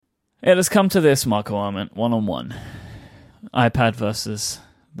It has come to this, Marco Arment, one-on-one. iPad versus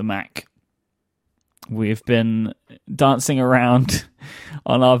the Mac. We've been dancing around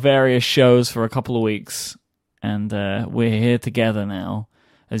on our various shows for a couple of weeks, and we're here together now,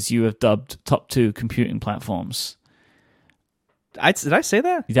 as you have dubbed top 2 computing platforms. Did I say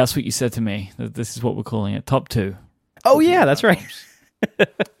that? That's what you said to me. This is what we're calling it, top 2. Oh, yeah, that's right.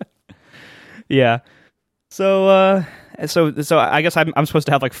 Yeah. So I guess I'm supposed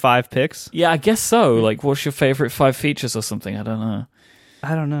to have like 5 picks. Yeah, I guess so. Like, what's your favorite 5 features or something? I don't know.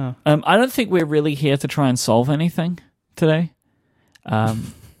 I don't know. I don't think we're really here to try and solve anything today.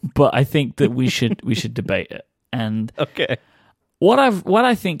 But I think that we should debate it. And okay. What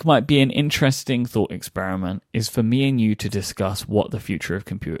I think might be an interesting thought experiment is for me and you to discuss what the future of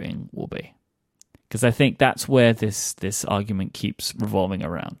computing will be. Because I think that's where this argument keeps revolving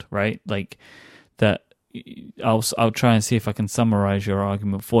around, right? Like that. I'll try and see if I can summarize your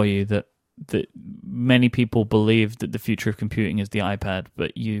argument for you that many people believe that the future of computing is the iPad,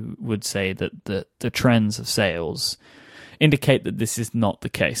 but you would say that the trends of sales indicate that this is not the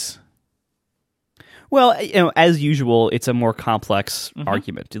case. Well, as usual, it's a more complex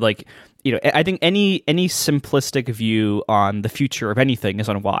argument. Like, I think any simplistic view on the future of anything is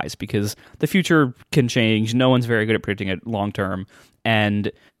unwise because the future can change. No one's very good at predicting it long term,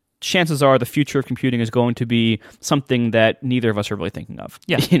 and chances are the future of computing is going to be something that neither of us are really thinking of.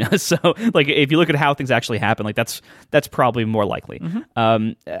 Yeah. So like if you look at how things actually happen, like that's probably more likely.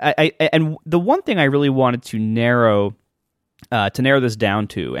 And the one thing I really wanted to narrow this down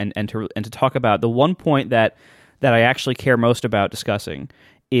to and to talk about, the one point that I actually care most about discussing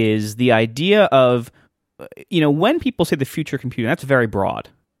is the idea of, when people say the future of computing, that's very broad.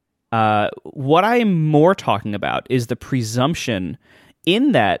 What I'm more talking about is the presumption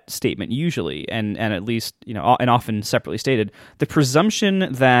in that statement, usually, and at least, and often separately stated, the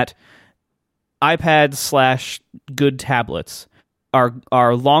presumption that iPads / good tablets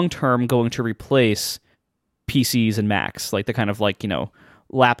are long-term going to replace PCs and Macs, like the kind of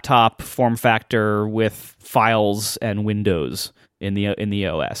laptop form factor with files and windows in the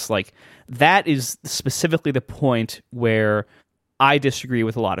OS. Like that is specifically the point where I disagree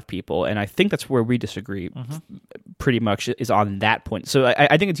with a lot of people, and I think that's where we disagree pretty much is on that point. So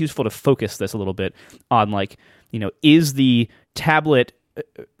I think it's useful to focus this a little bit on is the tablet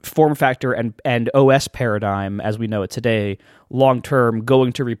form factor and OS paradigm as we know it today long-term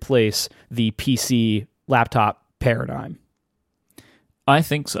going to replace the PC laptop paradigm? I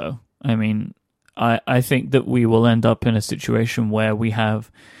think so. I mean, I think that we will end up in a situation where we have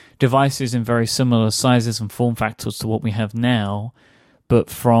devices in very similar sizes and form factors to what we have now, but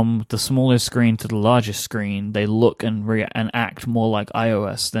from the smallest screen to the largest screen, they look and act more like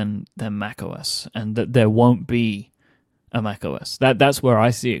iOS than macOS, and that there won't be a macOS. That's where I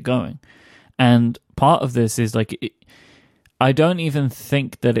see it going. And part of this is I don't even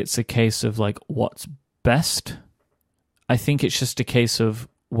think that it's a case of what's best. I think it's just a case of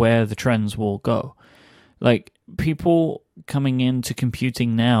where the trends will go. Like, people coming into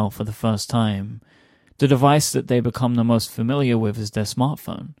computing now for the first time, the device that they become the most familiar with is their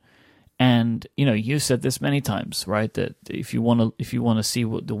smartphone. And, you said this many times, right? That if you want to see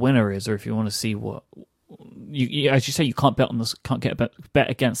what the winner is, or if you want to see what as you say, you can't bet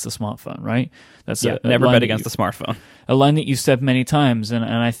against the smartphone, right? That's never bet against the smartphone. A line that you said many times, and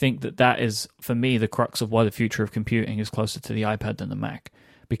I think that is, for me, the crux of why the future of computing is closer to the iPad than the Mac.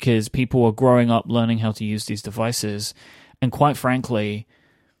 Because people are growing up learning how to use these devices, and quite frankly,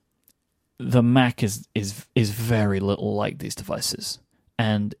 the Mac is very little like these devices.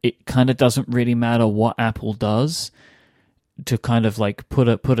 And it kind of doesn't really matter what Apple does to kind of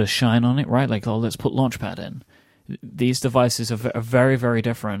put a shine on it, right? Let's put Launchpad in. These devices are very, very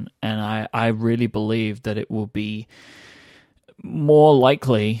different, and I really believe that it will be more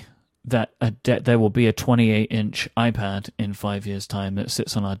likely that there will be a 28-inch iPad in 5 years' time that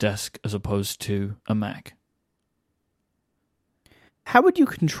sits on our desk as opposed to a Mac. How would you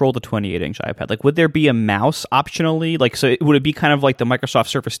control the 28-inch iPad? Would there be a mouse optionally? So would it be kind of like the Microsoft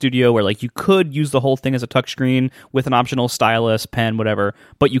Surface Studio where you could use the whole thing as a touchscreen with an optional stylus, pen, whatever,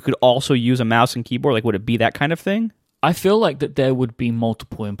 but you could also use a mouse and keyboard? Would it be that kind of thing? I feel like that there would be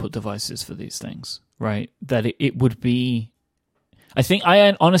multiple input devices for these things, right? That it would be...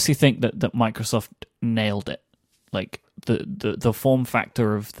 I honestly think that Microsoft nailed it. The form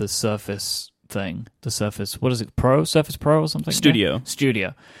factor of the Surface thing, the Surface, what is it, Pro? Surface Pro or something? Studio. Yeah.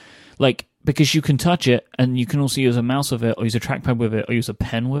 Studio. Because you can touch it, and you can also use a mouse with it, or use a trackpad with it, or use a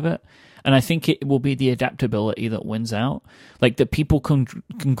pen with it. And I think it will be the adaptability that wins out. That people can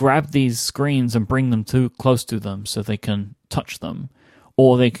grab these screens and bring them too close to them so they can touch them.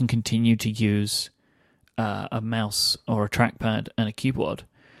 or they can continue to use a mouse or a trackpad and a keyboard.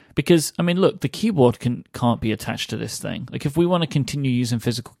 Because, I mean, look, the keyboard can't be attached to this thing. Like, if we want to continue using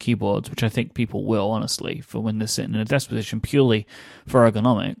physical keyboards, which I think people will, honestly, for when they're sitting in a desk position purely for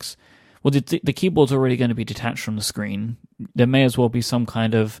ergonomics, well, the keyboard's already going to be detached from the screen. There may as well be some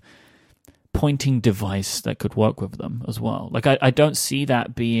kind of pointing device that could work with them as well. Like, I don't see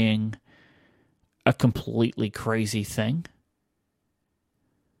that being a completely crazy thing.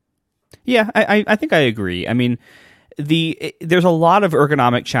 Yeah, I think I agree. I mean, there's a lot of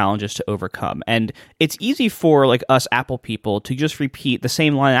ergonomic challenges to overcome, and it's easy for like us Apple people to just repeat the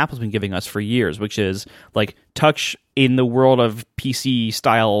same line Apple's been giving us for years, which is like touch in the world of PC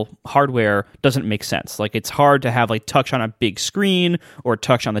style hardware doesn't make sense. Like, it's hard to have like touch on a big screen or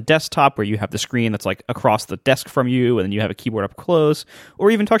touch on the desktop where you have the screen that's like across the desk from you and then you have a keyboard up close, or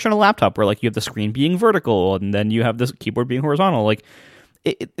even touch on a laptop where like you have the screen being vertical and then you have the keyboard being horizontal. Like,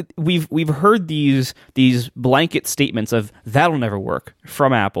 we've heard these blanket statements of that'll never work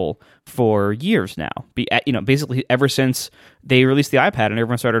from Apple for years now. Basically ever since they released the iPad and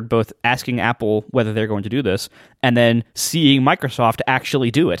everyone started both asking Apple whether they're going to do this and then seeing Microsoft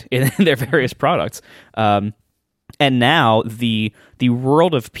actually do it in their various products. And now the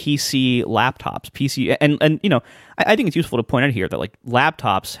world of PC laptops, and I think it's useful to point out here that like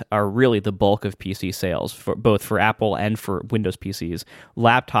laptops are really the bulk of PC sales for both for Apple and for Windows PCs.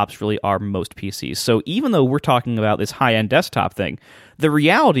 Laptops really are most PCs. So even though we're talking about this high-end desktop thing, the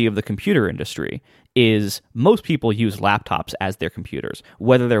reality of the computer industry is most people use laptops as their computers.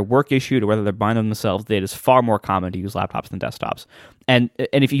 Whether they're work issued or whether they're buying them themselves, it is far more common to use laptops than desktops. And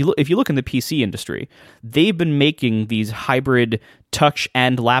if you look in the PC industry, they've been making these hybrid touch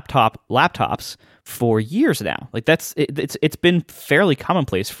and laptops for years now. Like it's been fairly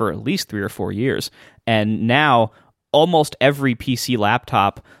commonplace for at least 3 or 4 years. And now almost every PC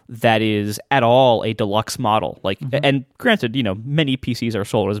laptop that is at all a deluxe model, and granted, many PCs are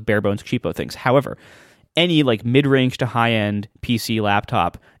sold as bare bones cheapo things. However, any like mid-range to high-end PC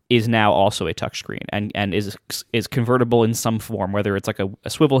laptop is now also a touchscreen and is convertible in some form, whether it's like a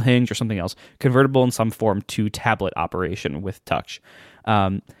swivel hinge or something else, convertible in some form to tablet operation with touch.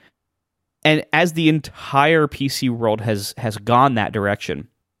 And as the entire PC world has gone that direction,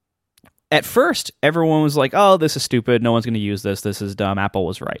 at first, everyone was like, oh, this is stupid. No one's going to use this. This is dumb. Apple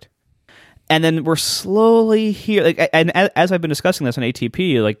was right. And then we're slowly here. And as I've been discussing this on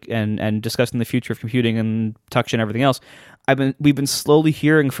ATP, and discussing the future of computing and touch and everything else, we've been slowly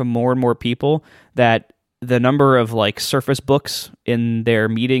hearing from more and more people that the number of like Surface Books in their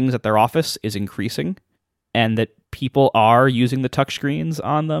meetings at their office is increasing, and that people are using the touchscreens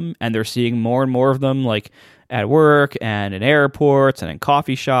on them, and they're seeing more and more of them like at work and in airports and in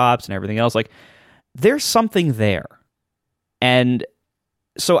coffee shops and everything else. Like, there's something there. And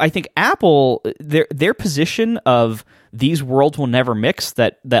so I think Apple, their position of these worlds will never mix,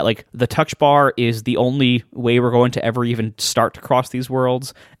 that like the touch bar is the only way we're going to ever even start to cross these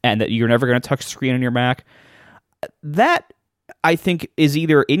worlds, and that you're never going to touch the screen on your Mac, that I think is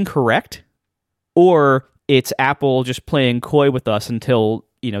either incorrect or it's Apple just playing coy with us until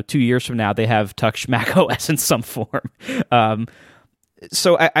 2 years from now they have touch Mac OS in some form.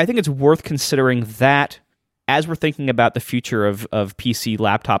 So I think it's worth considering that as we're thinking about the future of PC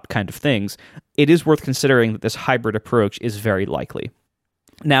laptop kind of things. It is worth considering that this hybrid approach is very likely.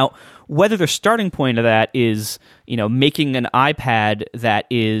 Now, whether the starting point of that is making an iPad that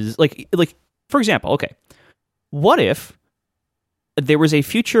is like for example, okay, what if there was a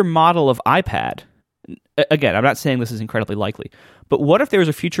future model of iPad? Again, I'm not saying this is incredibly likely, but what if there was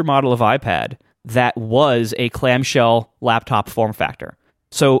a future model of iPad that was a clamshell laptop form factor?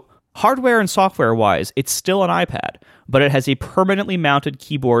 So hardware and software-wise, it's still an iPad, but it has a permanently mounted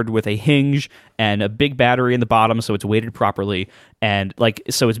keyboard with a hinge and a big battery in the bottom, so it's weighted properly, and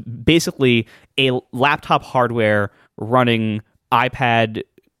so it's basically a laptop hardware running iPad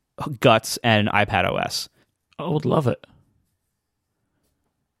guts and iPad OS. I would love it.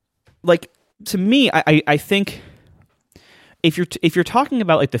 To me, I think if you're talking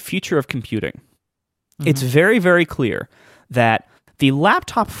about like the future of computing, it's very, very clear that the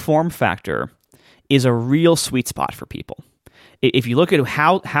laptop form factor is a real sweet spot for people. If you look at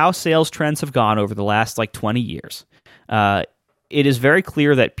how sales trends have gone over the last 20 years, it is very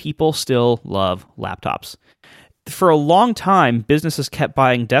clear that people still love laptops. For a long time, businesses kept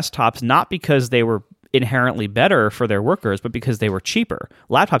buying desktops not because they were inherently better for their workers, but because they were cheaper.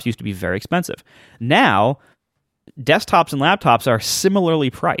 Laptops used to be very expensive. Now, desktops and laptops are similarly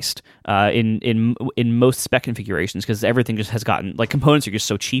priced in most spec configurations, because everything just has gotten, components are just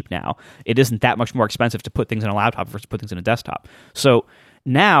so cheap now. It isn't that much more expensive to put things in a laptop versus put things in a desktop. So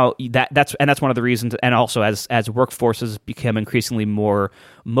Now that's one of the reasons, and also as workforces become increasingly more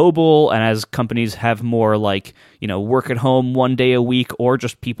mobile, and as companies have more like work at home 1 day a week, or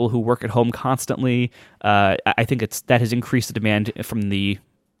just people who work at home constantly, I think that has increased the demand from the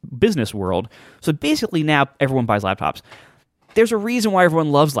business world. So basically now everyone buys laptops. There's a reason why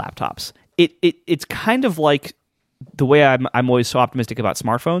everyone loves laptops. It's kind of like the way I'm always so optimistic about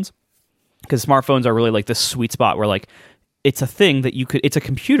smartphones, because smartphones are really like this sweet spot where like it's a thing that it's a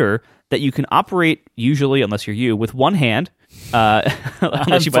computer that you can operate, usually, unless you're you, with one hand,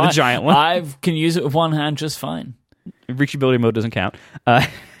 unless you buy the giant one. I can use it with one hand just fine. Reachability mode doesn't count. Do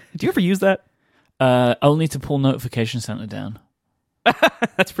you ever use that? Only to pull Notification Center down.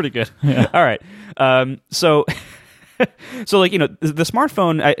 That's pretty good. Yeah. All right. So like the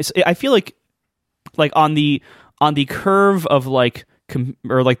smartphone, I feel like on the curve of like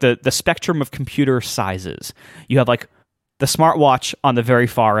or like the spectrum of computer sizes, you have like the smartwatch on the very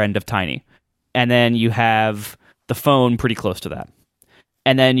far end of tiny, and then you have the phone pretty close to that,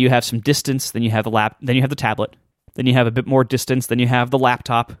 and then you have some distance, then you have then you have the tablet, then you have a bit more distance, then you have the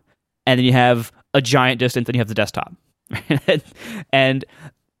laptop, and then you have a giant distance, then you have the desktop. And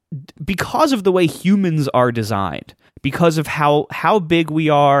because of the way humans are designed, because of how big we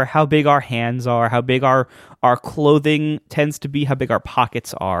are, how big our hands are, how big our clothing tends to be, how big our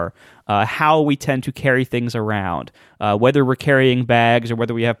pockets are, how we tend to carry things around, whether we're carrying bags or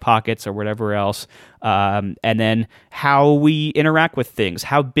whether we have pockets or whatever else, and then how we interact with things,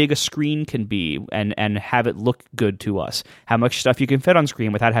 how big a screen can be and have it look good to us, how much stuff you can fit on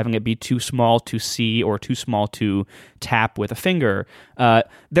screen without having it be too small to see or too small to tap with a finger.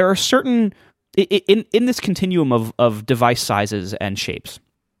 There are certain... In this continuum of device sizes and shapes,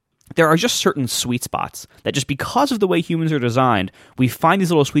 there are just certain sweet spots that just because of the way humans are designed, we find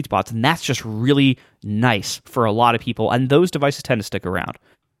these little sweet spots, and that's just really nice for a lot of people, and those devices tend to stick around.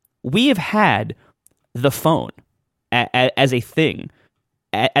 We have had the phone as a thing,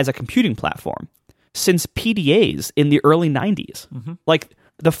 as a computing platform, since PDAs in the early 90s. Mm-hmm. Like,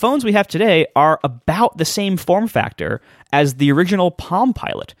 the phones we have today are about the same form factor as the original Palm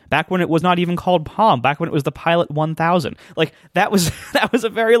Pilot, back when it was not even called Palm, back when it was the Pilot 1000. Like, that was a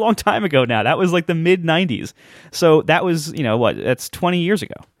very long time ago now. That was like the mid-90s. So that was, that's 20 years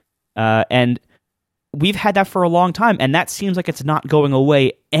ago. And we've had that for a long time, and that seems like it's not going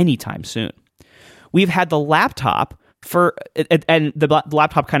away anytime soon. We've had the laptop and the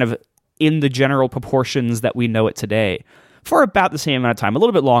laptop kind of in the general proportions that we know it today, for about the same amount of time, a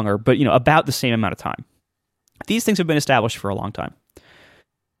little bit longer, but about the same amount of time. These things have been established for a long time.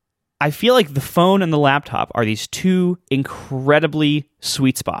 I feel like the phone and the laptop are these two incredibly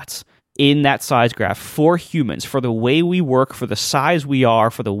sweet spots in that size graph for humans, for the way we work, for the size we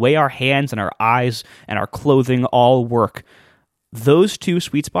are, for the way our hands and our eyes and our clothing all work. Those two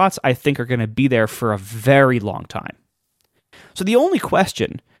sweet spots, I think, are going to be there for a very long time. So the only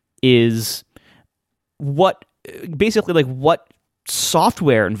question is what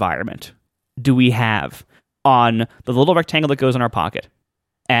software environment do we have on the little rectangle that goes in our pocket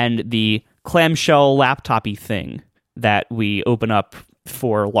and the clamshell laptop-y thing that we open up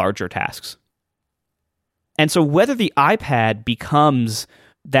for larger tasks? And so whether the iPad becomes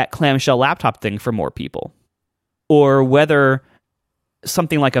that clamshell laptop thing for more people, or whether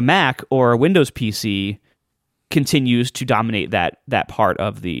something like a Mac or a Windows PC continues to dominate that part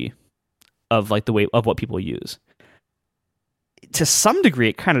of the way of what people use, to some degree,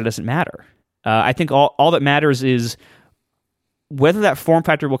 it kind of doesn't matter. I think all that matters is whether that form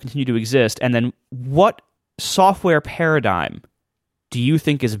factor will continue to exist, and then what software paradigm do you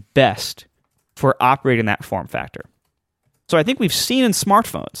think is best for operating that form factor? So I think we've seen in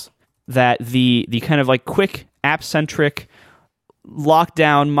smartphones that the kind of like quick app-centric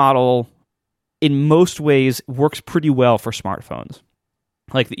lockdown model in most ways works pretty well for smartphones.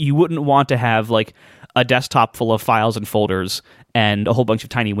 Like, you wouldn't want to have like a desktop full of files and folders and a whole bunch of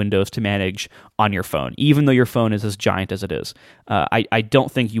tiny windows to manage on your phone, even though your phone is as giant as it is. I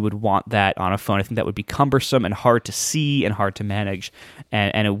don't think you would want that on a phone. I think that would be cumbersome and hard to see and hard to manage,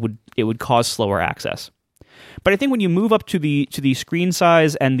 and it would cause slower access. But I think when you move up to the screen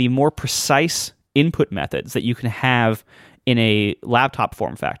size and the more precise input methods that you can have in a laptop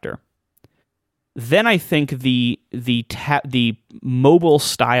form factor, then I think the mobile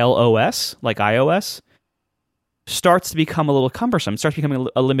style OS, like iOS, starts to become a little cumbersome. It starts becoming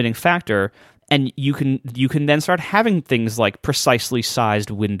a limiting factor, and you can then start having things like precisely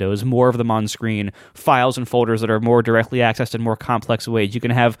sized windows, more of them on screen, files and folders that are more directly accessed in more complex ways. You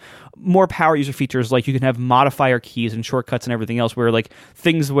can have more power user features, like you can have modifier keys and shortcuts and everything else, where like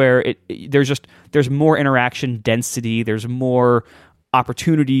things where there's more interaction density, there's more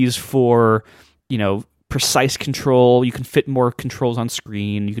opportunities for, precise control. You can fit more controls on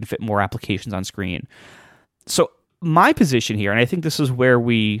screen. You can fit more applications on screen. So my position here, and I think this is where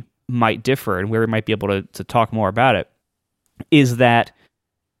we might differ and where we might be able to talk more about it, is that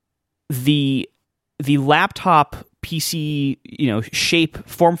the laptop PC, shape,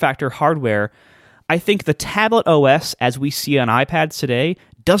 form factor hardware, I think the tablet OS as we see on iPads today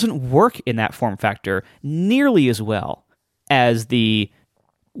doesn't work in that form factor nearly as well as the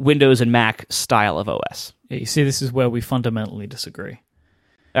Windows and Mac style of OS. Yeah, you see, this is where we fundamentally disagree.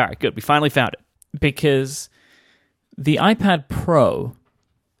 All right, good. We finally found it. Because the iPad Pro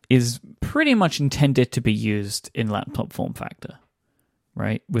is pretty much intended to be used in laptop form factor,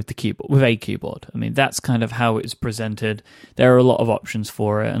 right? With the keyboard, with a keyboard. I mean, that's kind of how it's presented. There are a lot of options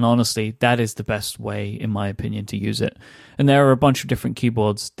for it, and honestly, that is the best way, in my opinion, to use it. And there are a bunch of different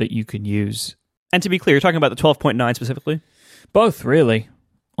keyboards that you can use. And to be clear, you're talking about the 12.9 specifically? Both, really.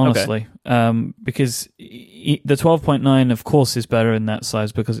 Honestly, okay. Because the 12.9, of course, is better in that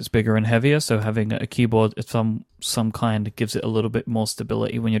size because it's bigger and heavier. So having a keyboard of some kind gives it a little bit more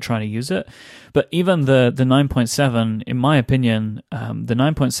stability when you're trying to use it. But even the 9.7, in my opinion, the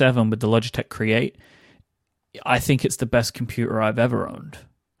 9.7 with the Logitech Create, I think it's the best computer I've ever owned.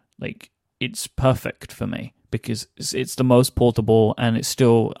 Like, it's perfect for me because it's the most portable and it's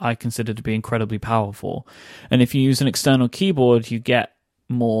still, I consider, to be incredibly powerful. And if you use an external keyboard, you get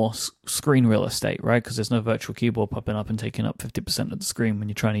more screen real estate, right? Because there's no virtual keyboard popping up and taking up 50% of the screen when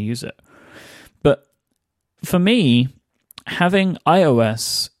you're trying to use it. But for me, having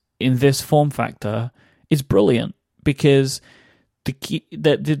iOS in this form factor is brilliant because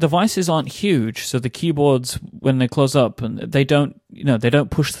the devices aren't huge, so the keyboards, when they close up, and they don't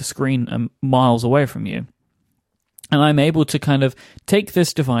push the screen miles away from you. And I'm able to kind of take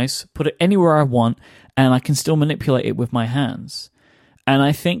this device, put it anywhere I want, and I can still manipulate it with my hands. And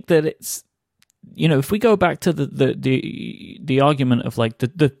I think that it's, if we go back to the argument of like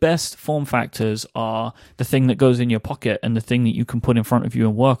the best form factors are the thing that goes in your pocket and the thing that you can put in front of you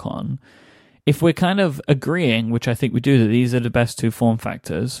and work on. If we're kind of agreeing, which I think we do, that these are the best two form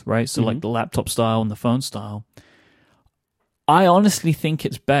factors, right? So like the laptop style and the phone style, I honestly think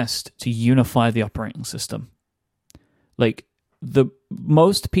it's best to unify the operating system. Like, the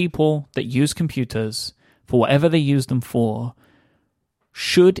most people that use computers for whatever they use them for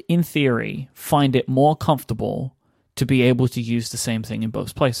should, in theory, find it more comfortable to be able to use the same thing in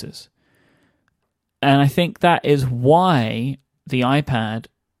both places. And I think that is why the iPad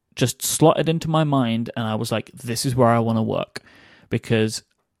just slotted into my mind, and I was like, this is where I want to work. Because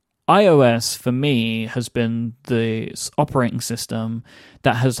iOS, for me, has been the operating system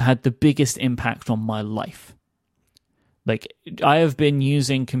that has had the biggest impact on my life. Like, I have been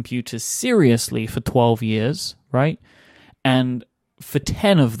using computers seriously for 12 years, right? And for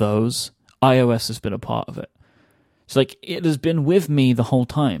 10 of those, iOS has been a part of it. So, like, it has been with me the whole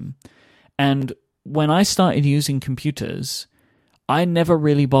time. And when I started using computers, I never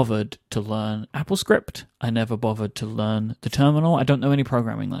really bothered to learn AppleScript. I never bothered to learn the terminal. I don't know any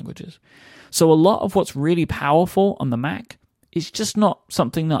programming languages. So a lot of what's really powerful on the Mac is just not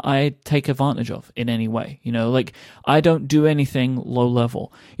something that I take advantage of in any way. Like, I don't do anything low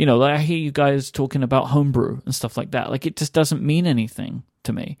level. Like, I hear you guys talking about homebrew and stuff like that. Like, it just doesn't mean anything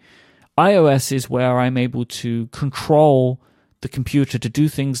to me. iOS is where I'm able to control the computer to do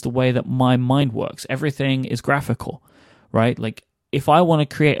things the way that my mind works. Everything is graphical, right? Like, if I want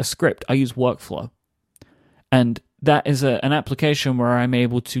to create a script, I use Workflow. And that is an application where I'm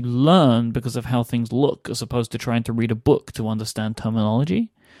able to learn because of how things look, as opposed to trying to read a book to understand terminology.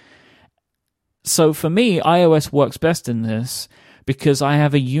 So for me, iOS works best in this because I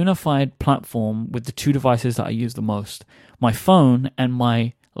have a unified platform with the two devices that I use the most, my phone and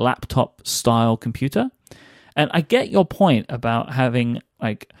my laptop-style computer. And I get your point about having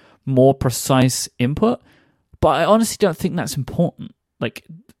like more precise input, but I honestly don't think that's important. Like,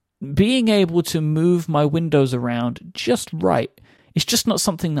 being able to move my windows around just right is just not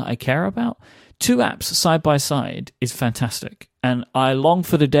something that I care about. Two apps side by side is fantastic. And I long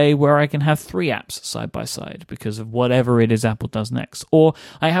for the day where I can have three apps side by side because of whatever it is Apple does next. Or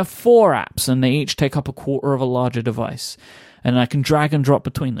I have four apps and they each take up a quarter of a larger device. And I can drag and drop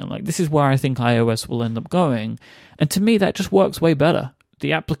between them. Like, this is where I think iOS will end up going. And to me, that just works way better.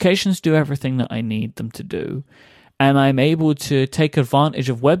 The applications do everything that I need them to do. And I'm able to take advantage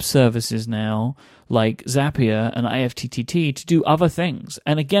of web services now, like Zapier and IFTTT, to do other things.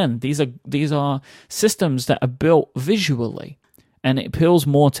 And again, these are systems that are built visually, and it appeals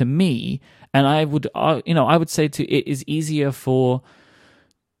more to me. And I would say it is easier for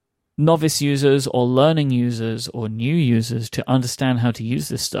novice users or learning users or new users to understand how to use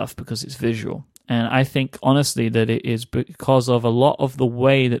this stuff because it's visual. And I think, honestly, that it is because of a lot of the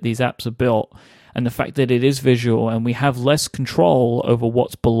way that these apps are built and the fact that it is visual and we have less control over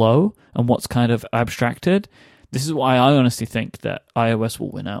what's below and what's kind of abstracted. This is why I honestly think that iOS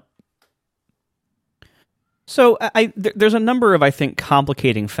will win out. So there's a number of, I think,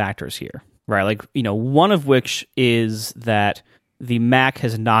 complicating factors here, right? Like, one of which is that the Mac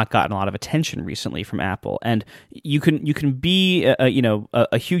has not gotten a lot of attention recently from Apple, and you can be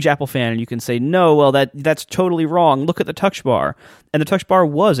a huge Apple fan and you can say, no, well, that's totally wrong. Look at the Touch Bar, and the Touch Bar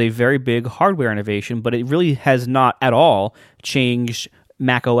was a very big hardware innovation, but it really has not at all changed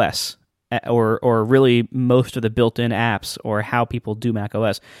Mac OS or really most of the built-in apps or how people do Mac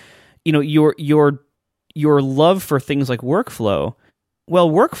OS. Your love for things like workflow, well,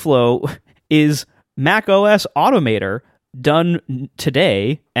 workflow is Mac OS Automator done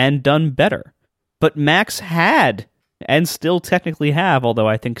today and done better. But Macs had, and still technically have, although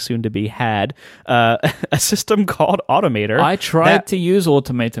I think soon to be had, a system called Automator. I tried to use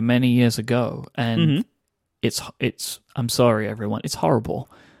Automator many years ago, and it's I'm sorry, everyone, it's horrible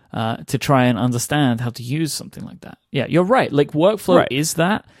to try and understand how to use something like that. Yeah, you're right. Like, workflow is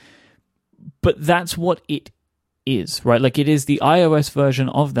that, but that's what it is, right? Like, it is the iOS version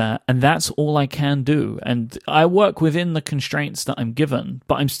of that, and that's all I can do. And I work within the constraints that I'm given,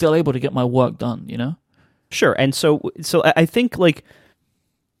 but I'm still able to get my work done, Sure. And so I think, like,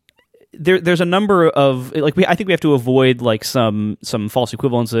 there's a number of, like, I think we have to avoid, like, some false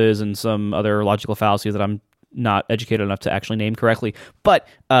equivalences and some other logical fallacies that I'm not educated enough to actually name correctly. But,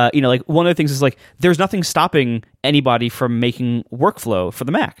 like, one of the things is, like, there's nothing stopping anybody from making workflow for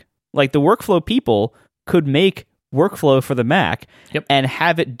the Mac. Like, the workflow people could make workflow for the Mac and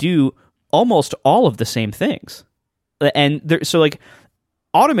have it do almost all of the same things. And so, like,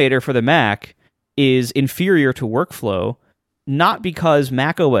 Automator for the Mac is inferior to workflow, not because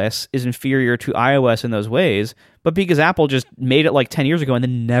Mac OS is inferior to iOS in those ways, but because Apple just made it like 10 years ago and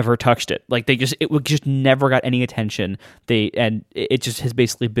then never touched it. Like, it just never got any attention. And it just has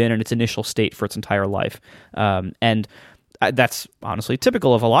basically been in its initial state for its entire life. And that's honestly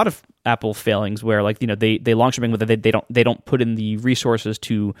typical of a lot of Apple failings, where, like, they launch something, but they don't put in the resources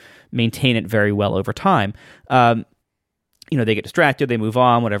to maintain it very well over time. They get distracted, they move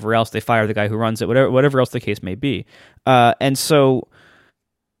on, whatever else, they fire the guy who runs it, whatever else the case may be. And so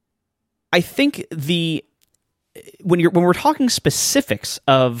I think when we're talking specifics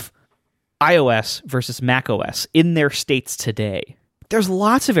of iOS versus Mac OS in their states today, there's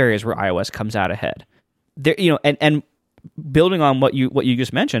lots of areas where iOS comes out ahead. There, and building on what you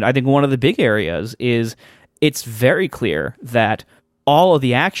just mentioned, I think one of the big areas is it's very clear that all of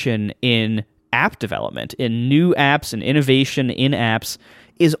the action in app development, in new apps and innovation in apps,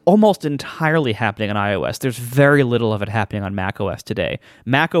 is almost entirely happening on iOS. There's very little of it happening on Mac OS today.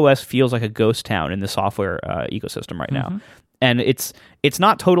 Mac OS feels like a ghost town in the software ecosystem right now, and it's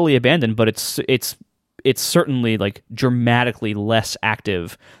not totally abandoned, but it's certainly, like, dramatically less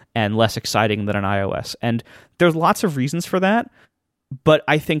active and less exciting than an iOS. And there's lots of reasons for that, but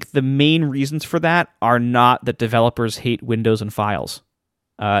I think the main reasons for that are not that developers hate Windows and files.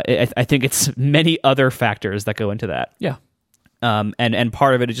 I think it's many other factors that go into that. Yeah. And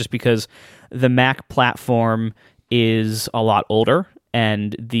part of it is just because the Mac platform is a lot older,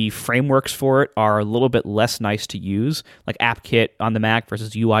 and the frameworks for it are a little bit less nice to use. Like AppKit on the Mac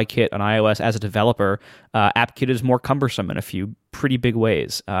versus UIKit on iOS. As a developer, AppKit is more cumbersome in a few pretty big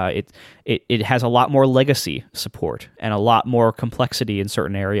ways. It has a lot more legacy support and a lot more complexity in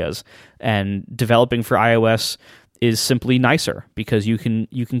certain areas. And developing for iOS is simply nicer because you can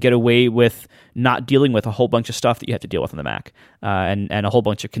get away with not dealing with a whole bunch of stuff that you have to deal with on the Mac, and a whole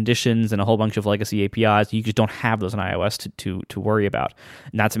bunch of conditions and a whole bunch of legacy APIs. You just don't have those on iOS to worry about.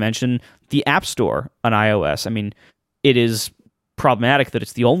 Not to mention the App Store on iOS. I mean, it is problematic that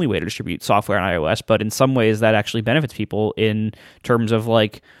it's the only way to distribute software on iOS, but in some ways that actually benefits people in terms of,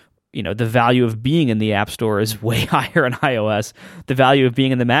 like, the value of being in the App Store is way higher on iOS. The value of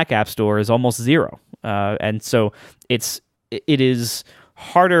being in the Mac App Store is almost zero. And so it is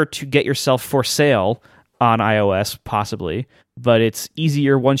harder to get yourself for sale on iOS, possibly, but it's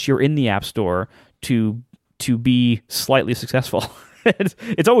easier once you're in the App Store to be slightly successful.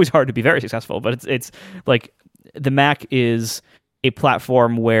 It's always hard to be very successful, but it's like the Mac is a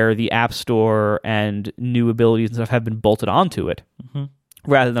platform where the App Store and new abilities and stuff have been bolted onto it.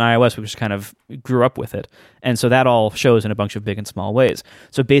 Rather than iOS, which kind of grew up with it. And so that all shows in a bunch of big and small ways.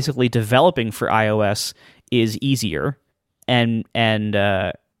 So basically, developing for iOS is easier, and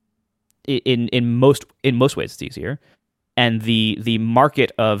in most ways it's easier. and the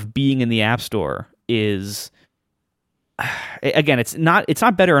market of being in the App Store is, again, it's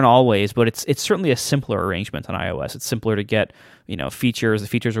not better in all ways, but it's certainly a simpler arrangement on iOS. It's simpler to get features. The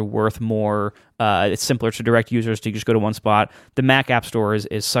features are worth more. It's simpler to direct users to just go to one spot. The Mac App Store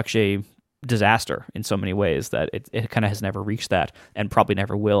is such a disaster in so many ways that it kind of has never reached that, and probably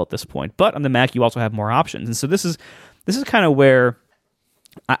never will at this point. But on the Mac, you also have more options, and so this is kind of where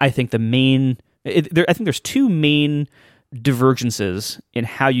I think I think there's two main divergences in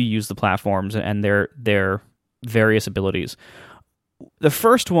how you use the platforms and their various abilities. The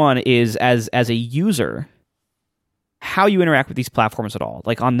first one is as a user, how you interact with these platforms at all.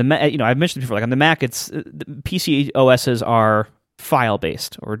 Like on the Mac, I've mentioned before, like on the Mac, the PC OSs are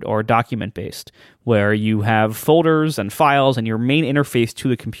file-based or document-based, where you have folders and files, and your main interface to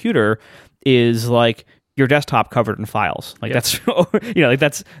the computer is like your desktop covered in files. Like that's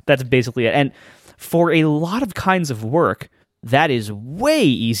that's basically it. And for a lot of kinds of work, that is way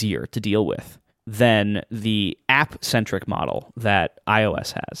easier to deal with than the app-centric model that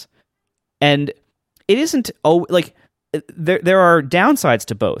iOS has. And it isn't there are downsides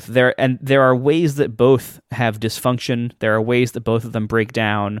to both. There are ways that both have dysfunction. There are ways that both of them break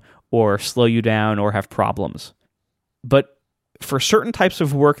down or slow you down or have problems. But for certain types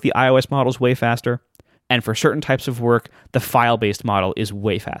of work, the iOS model is way faster, and for certain types of work, the file-based model is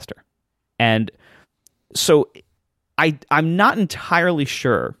way faster. And so I'm not entirely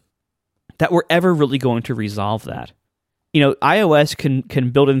sure that we're ever really going to resolve that. iOS can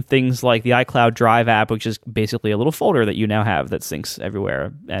build in things like the iCloud Drive app, which is basically a little folder that you now have that syncs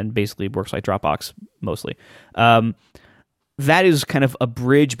everywhere and basically works like Dropbox mostly. That is kind of a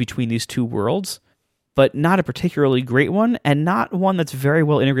bridge between these two worlds, but not a particularly great one, and not one that's very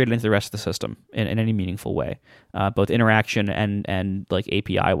well integrated into the rest of the system in any meaningful way, both interaction and like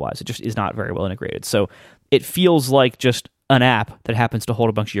API-wise. It just is not very well integrated. So it feels like just an app that happens to hold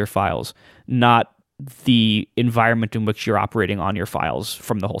a bunch of your files, not the environment in which you're operating on your files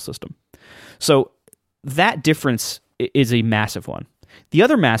from the whole system. So that difference is a massive one. The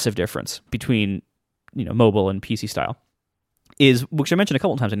other massive difference between mobile and PC style is, which I mentioned a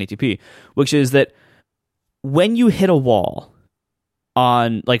couple of times in ATP, which is that when you hit a wall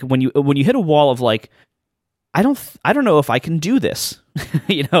on, like, when you hit a wall of like, I don't know if I can do this,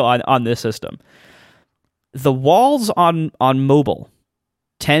 on this system. The walls on mobile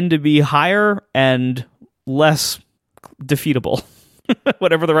tend to be higher and less defeatable,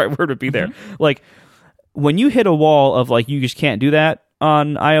 whatever the right word would be there. Mm-hmm. Like, when you hit a wall of like, you just can't do that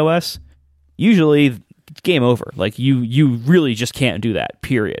on iOS, usually it's game over. Like, you really just can't do that,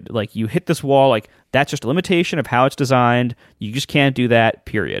 period. Like, you hit this wall, like, that's just a limitation of how it's designed. You just can't do that,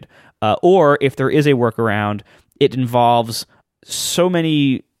 period. Or if there is a workaround, it involves so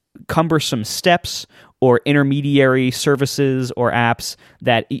many cumbersome steps or intermediary services or apps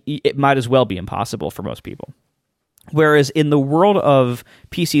that it might as well be impossible for most people. Whereas in the world of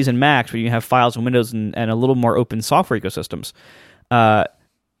PCs and Macs, where you have files and Windows and a little more open software ecosystems,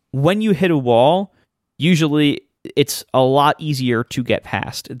 when you hit a wall, usually it's a lot easier to get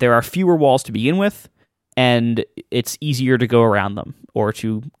past. There are fewer walls to begin with, and it's easier to go around them or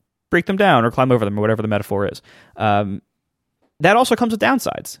to break them down or climb over them or whatever the metaphor is. That also comes with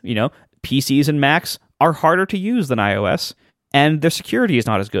downsides. PCs and Macs are harder to use than iOS, and their security is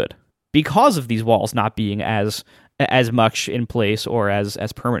not as good because of these walls not being as much in place or as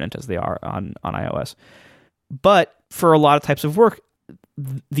permanent as they are on iOS. But for a lot of types of work,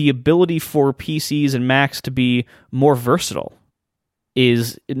 the ability for PCs and Macs to be more versatile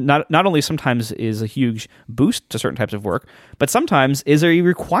is not only sometimes is a huge boost to certain types of work, but sometimes is a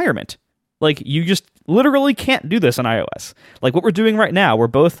requirement. Like, you just literally can't do this on iOS. Like what we're doing right now, we're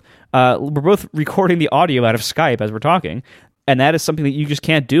both recording the audio out of Skype as we're talking, and that is something that you just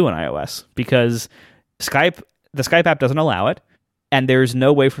can't do on iOS because the Skype app doesn't allow it, and there's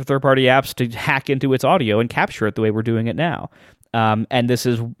no way for third-party apps to hack into its audio and capture it the way we're doing it now. And this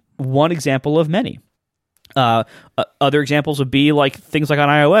is one example of many. Other examples would be like things like on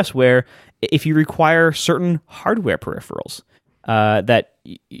iOS, where if you require certain hardware peripherals, that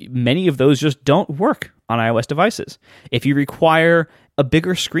many of those just don't work on iOS devices. If you require a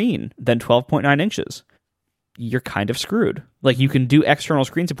bigger screen than 12.9 inches, you're kind of screwed. Like, you can do external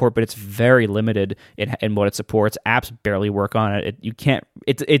screen support, but it's very limited in what it supports. Apps barely work on it. You can't.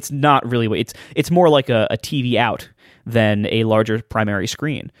 It's not really. It's more like a TV out than a larger primary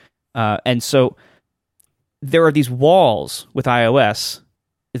screen. And so there are these walls with iOS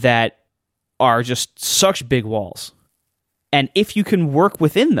that are just such big walls. And if you can work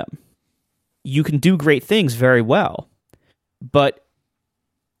within them, you can do great things very well. But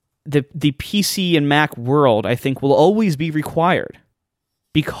the PC and Mac world, I think, will always be required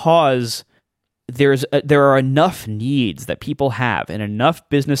because there are enough needs that people have and enough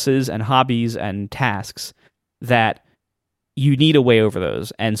businesses and hobbies and tasks that you need a way over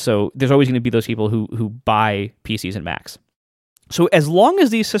those. And so there's always going to be those people who buy PCs and Macs. So as long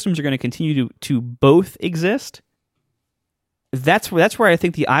as these systems are going to continue to both exist, that's where I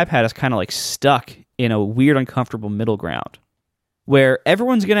think the iPad is kind of like stuck in a weird, uncomfortable middle ground where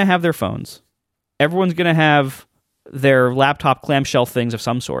everyone's going to have their phones. Everyone's going to have their laptop clamshell things of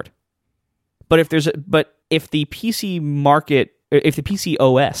some sort. But if the PC market, if the PC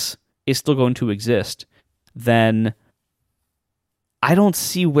OS is still going to exist, then I don't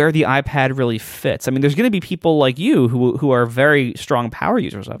see where the iPad really fits. I mean, there's going to be people like you who are very strong power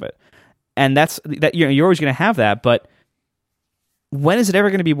users of it, and you're always going to have that. But when is it ever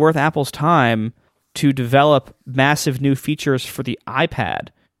going to be worth Apple's time to develop massive new features for the iPad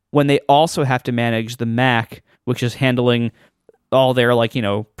when they also have to manage the Mac, which is handling all their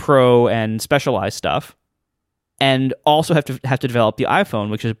pro and specialized stuff, and also have to develop the iPhone,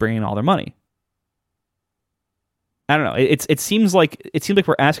 which is bringing all their money? I don't know. It seems like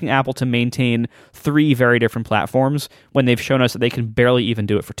we're asking Apple to maintain 3 very different platforms when they've shown us that they can barely even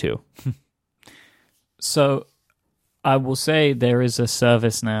do it for 2. So I will say there is a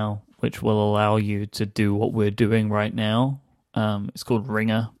service now which will allow you to do what we're doing right now. It's called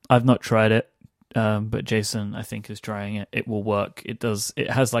Ringer. I've not tried it. But Jason, I think, is trying it. It will work. It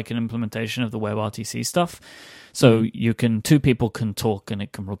has like an implementation of the WebRTC stuff. So two people can talk and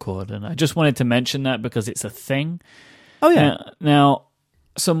it can record. And I just wanted to mention that because it's a thing. Oh, yeah. Now,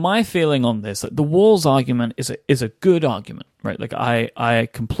 so my feeling on this, the walls argument is a good argument, right? Like I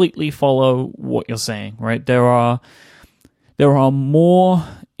completely follow what you're saying, right? There are more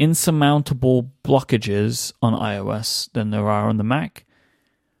insurmountable blockages on iOS than there are on the Mac.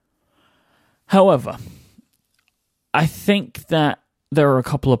 However, I think that there are a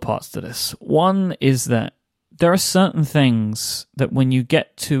couple of parts to this. One is that there are certain things that when you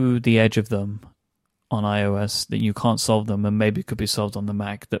get to the edge of them on iOS that you can't solve them and maybe could be solved on the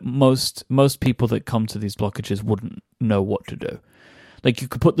Mac, that most people that come to these blockages wouldn't know what to do. Like you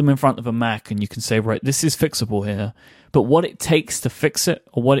could put them in front of a Mac and you can say, right, this is fixable here. But what it takes to fix it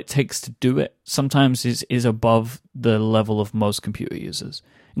or what it takes to do it sometimes is above the level of most computer users,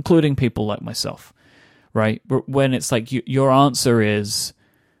 including people like myself, right? When it's like your answer is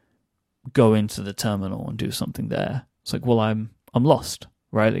go into the terminal and do something there. It's like, well, I'm lost,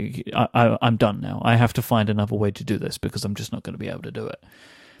 right? I'm done now. I have to find another way to do this because I'm just not going to be able to do it.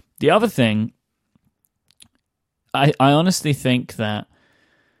 The other thing, I honestly think that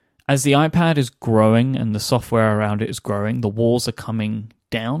as the iPad is growing and the software around it is growing, the walls are coming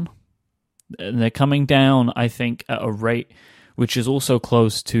down. And they're coming down, I think, at a rate which is also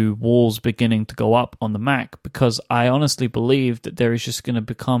close to walls beginning to go up on the Mac, because I honestly believe that there is just going to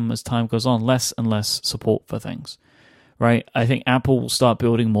become, as time goes on, less and less support for things, right? I think Apple will start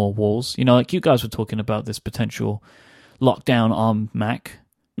building more walls. Like you guys were talking about this potential lockdown ARM Mac.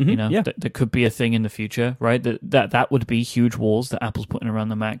 That could be a thing in the future, right? That would be huge walls that Apple's putting around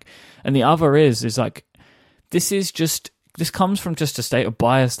the Mac. And the other is like, this comes from just a state of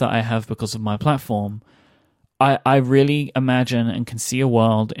bias that I have because of my platform. I really imagine and can see a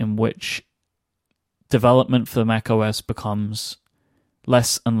world in which development for the Mac OS becomes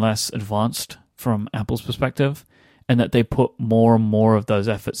less and less advanced from Apple's perspective, and that they put more and more of those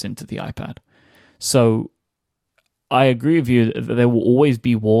efforts into the iPad. So I agree with you that there will always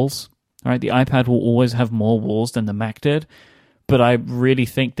be walls, right? The iPad will always have more walls than the Mac did. But I really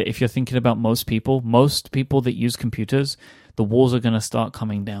think that if you're thinking about most people that use computers, the walls are going to start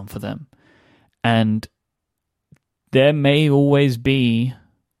coming down for them. And there may always be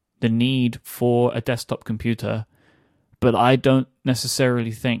the need for a desktop computer, but I don't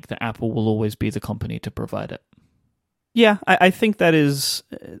necessarily think that Apple will always be the company to provide it. Yeah, I think that is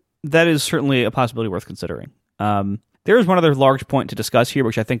certainly a possibility worth considering. There is one other large point to discuss here,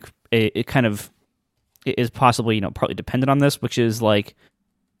 which I think it kind of is possibly partly dependent on this, which is like,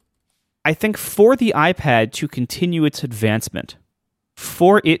 I think for the iPad to continue its advancement,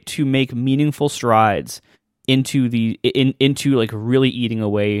 for it to make meaningful strides into like really eating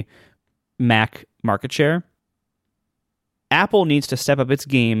away Mac market share, Apple needs to step up its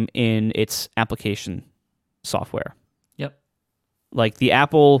game in its application software. Yep. Like the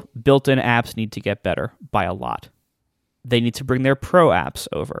Apple built-in apps need to get better by a lot. They need to bring their pro apps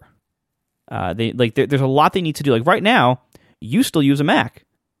over. There's a lot they need to do. Like right now, you still use a Mac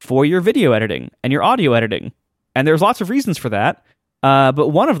for your video editing and your audio editing, and there's lots of reasons for that.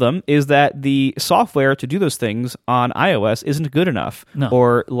 But one of them is that the software to do those things on iOS isn't good enough, No.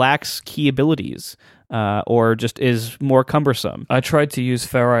 or lacks key abilities, or just is more cumbersome. I tried to use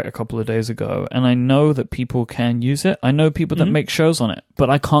Ferrite a couple of days ago, and I know that people can use it. I know people that make shows on it, but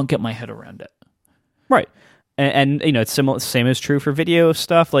I can't get my head around it. Right. And you know, it's similar. Same is true for video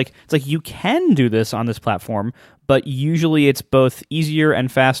stuff. Like, it's like you can do this on this platform, but usually it's both easier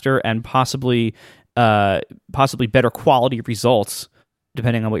and faster, and possibly better quality results,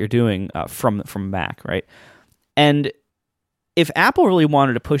 depending on what you're doing from Mac, right? And if Apple really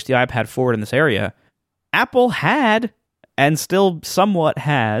wanted to push the iPad forward in this area, Apple had, and still somewhat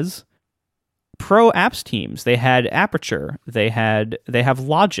has, pro apps teams. They had Aperture. They have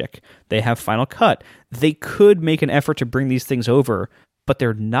Logic. They have Final Cut. They could make an effort to bring these things over, but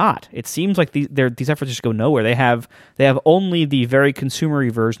they're not. It seems like these efforts just go nowhere. They have only the very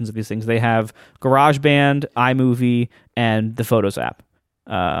consumery versions of these things. They have GarageBand, iMovie, and the Photos app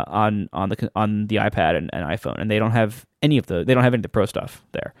on the iPad and iPhone, and they don't have any of the pro stuff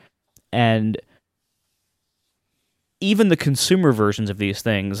there. And even the consumer versions of these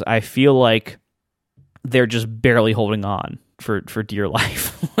things, I feel like they're just barely holding on for dear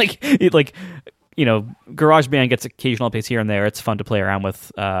life. GarageBand gets occasional updates here and there. It's fun to play around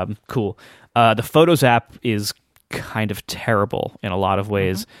with. Cool. The Photos app is kind of terrible in a lot of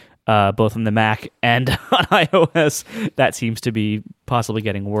ways, both on the Mac and on iOS. That seems to be possibly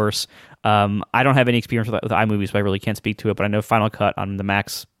getting worse. I don't have any experience with iMovie, so I really can't speak to it, but I know Final Cut on the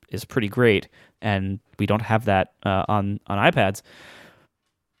Macs is pretty great, and we don't have that on iPads.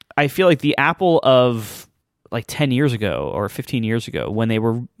 I feel like the Apple of like 10 years ago or 15 years ago, when they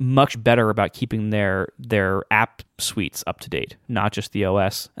were much better about keeping their app suites up to date, not just the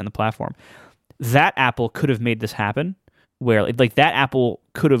OS and the platform, that Apple could have made this happen, where like that Apple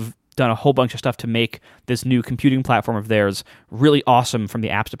could have done a whole bunch of stuff to make this new computing platform of theirs really awesome from the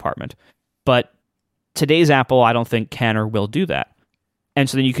apps department. But today's Apple, I don't think, can or will do that. And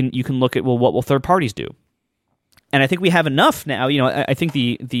so then you can look at, well, what will third parties do? And I think we have enough now. You know, I think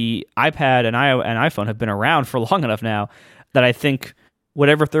the iPad and iPhone have been around for long enough now that I think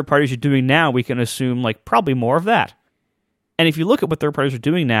whatever third parties are doing now, we can assume like probably more of that. And if you look at what third parties are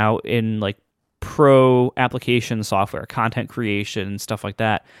doing now in like pro application software, content creation, stuff like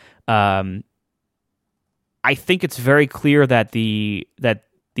that, I think it's very clear that the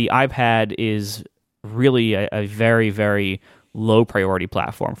iPad is really a very, very low priority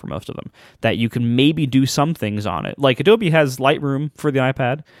platform for most of them, that you can maybe do some things on it. Like Adobe has Lightroom for the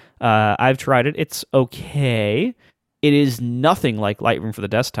iPad. I've tried it. It's okay. It is nothing like Lightroom for the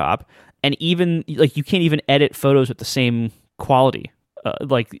desktop. And even like you can't even edit photos with the same quality.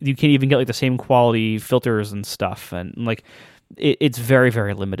 Like you can't even get like the same quality filters and stuff. And like it's very,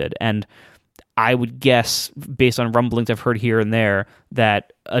 very limited. And I would guess, based on rumblings I've heard here and there,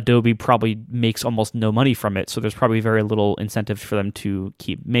 that Adobe probably makes almost no money from it, so there's probably very little incentive for them to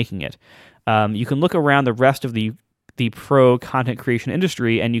keep making it. You can look around the rest of the pro content creation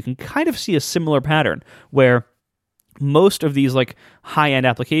industry, and you can kind of see a similar pattern, where most of these like high-end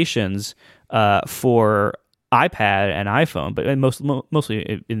applications for iPad and iPhone, but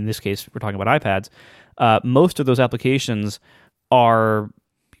mostly in this case we're talking about iPads, most of those applications are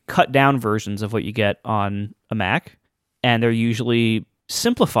cut down versions of what you get on a Mac, and they're usually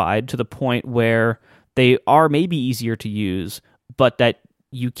simplified to the point where they are maybe easier to use, but that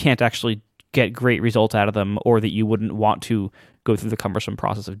you can't actually get great results out of them, or that you wouldn't want to go through the cumbersome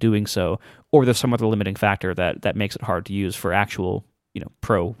process of doing so, or there's some other limiting factor that makes it hard to use for actual,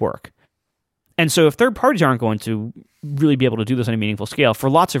 pro work. And so if third parties aren't going to really be able to do this on a meaningful scale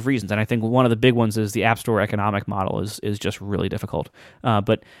for lots of reasons, and I think one of the big ones is the App Store economic model is just really difficult.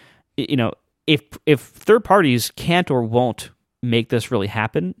 But if third parties can't or won't make this really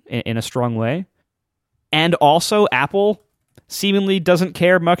happen in a strong way, and also Apple seemingly doesn't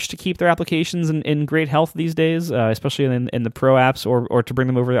care much to keep their applications in great health these days, especially in the pro apps or to bring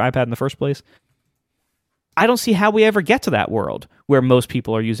them over the iPad in the first place, I don't see how we ever get to that world where most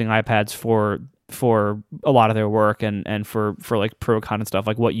people are using iPads for a lot of their work and for like pro content stuff,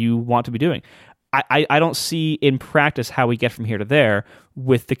 like what you want to be doing. I don't see in practice how we get from here to there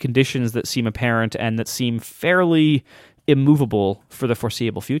with the conditions that seem apparent and that seem fairly immovable for the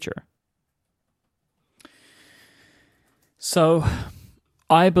foreseeable future. So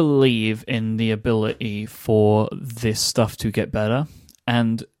I believe in the ability for this stuff to get better,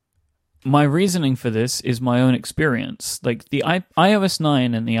 and my reasoning for this is my own experience. Like the iOS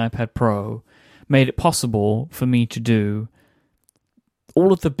 9 and the iPad Pro made it possible for me to do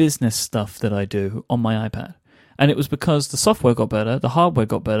all of the business stuff that I do on my iPad. And it was because the software got better, the hardware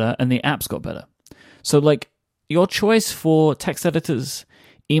got better, and the apps got better. So like, your choice for text editors,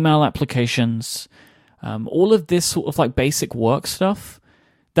 email applications, all of this sort of like basic work stuff,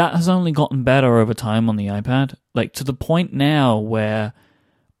 that has only gotten better over time on the iPad. Like to the point now where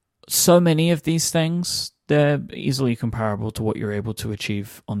so many of these things, they're easily comparable to what you're able to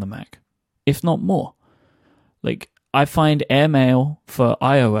achieve on the Mac, if not more. Like I find AirMail for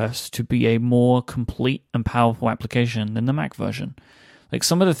iOS to be a more complete and powerful application than the Mac version. Like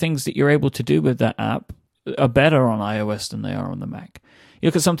some of the things that you're able to do with that app are better on iOS than they are on the Mac. You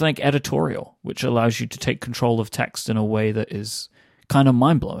look at something like Editorial, which allows you to take control of text in a way that is kind of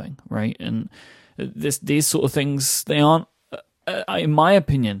mind-blowing, right? And these sort of things, they aren't, in my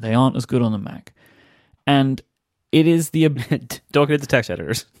opinion, they aren't as good on the Mac. And it is the... Don't get into text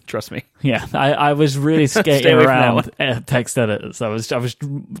editors, trust me. Yeah, I was really skating around text editors. I was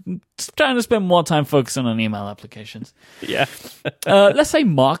trying to spend more time focusing on email applications. Yeah. Let's say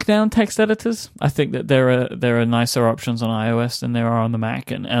Markdown text editors. I think that there are nicer options on iOS than there are on the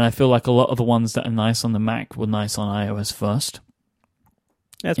Mac, and I feel like a lot of the ones that are nice on the Mac were nice on iOS first.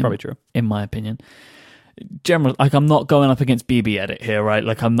 That's probably true, in my opinion. Generally, like I'm not going up against BBEdit here, right?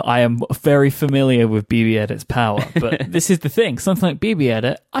 Like I am very familiar with BBEdit's power, but this is the thing. Something like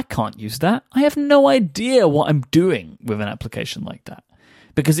BBEdit, I can't use that. I have no idea what I'm doing with an application like that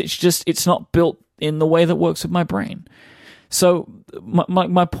because it's not built in the way that works with my brain. So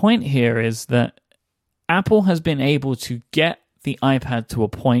my point here is that Apple has been able to get the iPad to a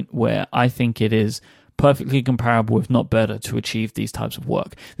point where I think it is perfectly comparable, if not better, to achieve these types of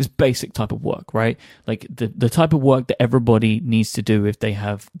work. This basic type of work, right? Like the type of work that everybody needs to do if they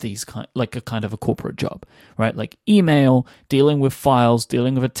have these like a kind of a corporate job, right? Like email, dealing with files,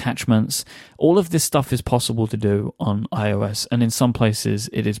 dealing with attachments. All of this stuff is possible to do on iOS, and in some places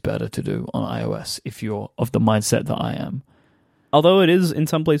it is better to do on iOS if you're of the mindset that I am. Although it is in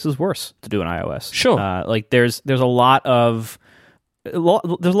some places worse to do on iOS. Sure. Like there's a lot of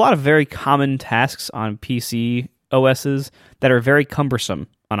very common tasks on PC OSs that are very cumbersome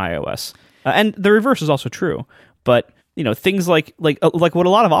on iOS, and the reverse is also true. But things like what a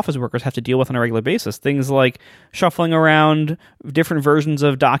lot of office workers have to deal with on a regular basis, things like shuffling around different versions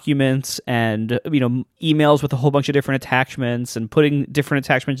of documents and emails with a whole bunch of different attachments and putting different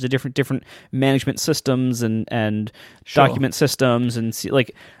attachments to different management systems and Sure. document systems and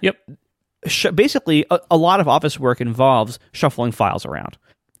Yep. Basically, a lot of office work involves shuffling files around.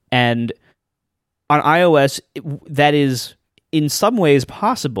 And on iOS, that is in some ways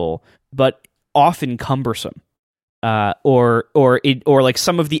possible, but often cumbersome. Or like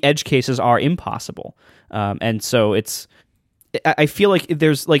some of the edge cases are impossible. And so I feel like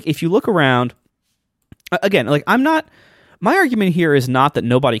there's like, if you look around, again, like my argument here is not that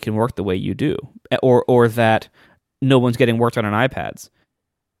nobody can work the way you do, or that no one's getting worked on iPads.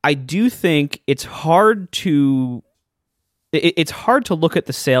 I do think it's hard to look at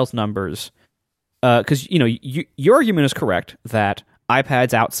the sales numbers because your argument is correct that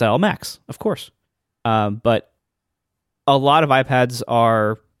iPads outsell Macs, of course, but a lot of iPads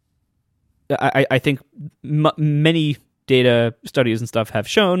are. I think many data studies and stuff have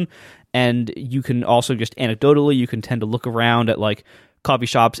shown, and you can also just anecdotally you can tend to look around at like coffee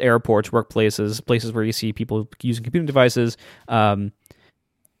shops, airports, workplaces, places where you see people using computing devices.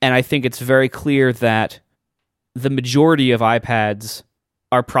 And I think it's very clear that the majority of iPads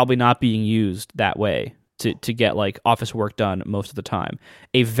are probably not being used that way to get like office work done most of the time.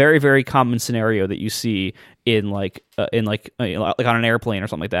 A very, very common scenario that you see in like on an airplane or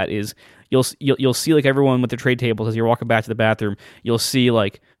something like that is you'll see like everyone with their tray tables as you're walking back to the bathroom. You'll see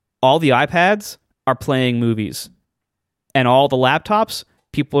like all the iPads are playing movies, and all the laptops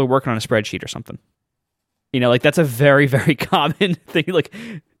people are working on a spreadsheet or something. Like that's a very, very common thing. Like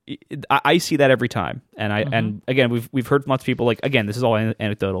I see that every time, and and again we've heard from lots of people. Like again, this is all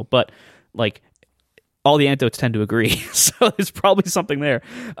anecdotal, but like all the anecdotes tend to agree. So there's probably something there.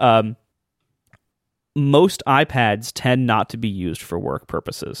 Most iPads tend not to be used for work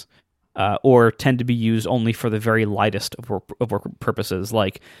purposes, or tend to be used only for the very lightest of work purposes,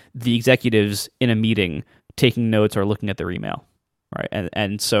 like the executives in a meeting taking notes or looking at their email, right?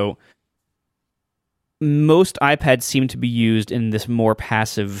 And so most iPads seem to be used in this more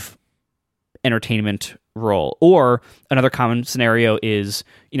passive entertainment role. Or another common scenario is,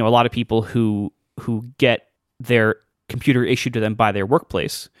 a lot of people who get their computer issued to them by their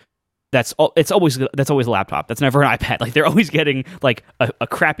workplace. That's always a laptop. That's never an iPad. Like they're always getting like a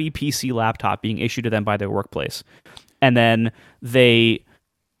crappy PC laptop being issued to them by their workplace. And then they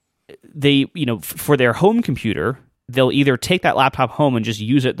for their home computer, they'll either take that laptop home and just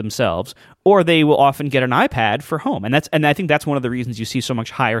use it themselves, or they will often get an iPad for home. And I think that's one of the reasons you see so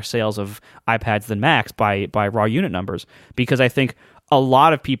much higher sales of iPads than Macs by raw unit numbers, because I think a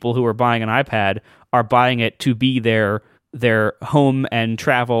lot of people who are buying an iPad are buying it to be their home and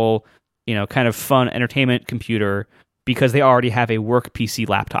travel, kind of fun entertainment computer, because they already have a work PC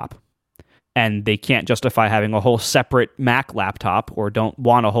laptop. And they can't justify having a whole separate Mac laptop, or don't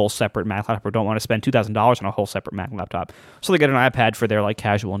want a whole separate Mac laptop, or don't want to spend $2,000 on a whole separate Mac laptop. So they get an iPad for their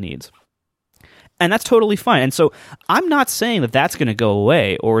casual needs. And that's totally fine. And so I'm not saying that that's going to go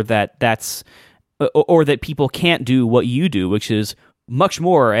away, or that people can't do what you do, which is much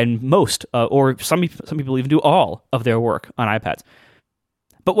more and most, or some people even do all of their work on iPads.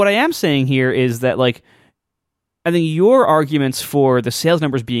 But what I am saying here is that I think your arguments for the sales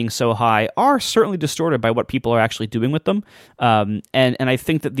numbers being so high are certainly distorted by what people are actually doing with them. And I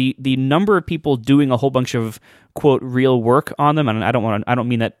think that the number of people doing a whole bunch of, quote, real work on them, and I don't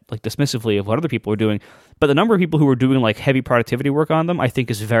mean that dismissively of what other people are doing, but the number of people who are doing heavy productivity work on them, I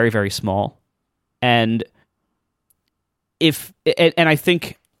think is very, very small. And I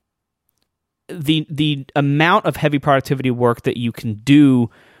think the amount of heavy productivity work that you can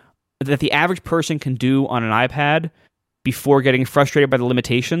do, that the average person can do on an iPad before getting frustrated by the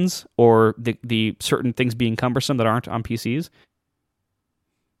limitations or the certain things being cumbersome that aren't on PCs,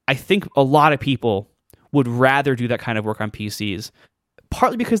 I think a lot of people would rather do that kind of work on PCs,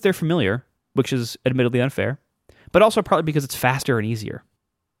 partly because they're familiar, which is admittedly unfair, but also partly because it's faster and easier.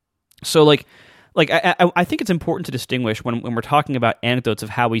 So I think it's important to distinguish when we're talking about anecdotes of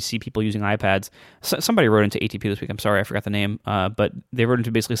how we see people using iPads. Somebody wrote into ATP this week. I'm sorry, I forgot the name, but they wrote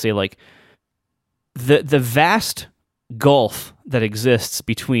into basically say the vast gulf that exists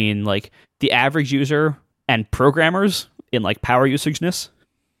between the average user and programmers in power usageness.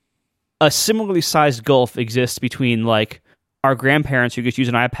 A similarly sized gulf exists between our grandparents who just use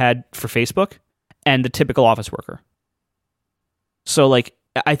an iPad for Facebook and the typical office worker. So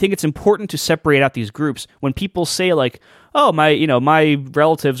I think it's important to separate out these groups. When people say oh, my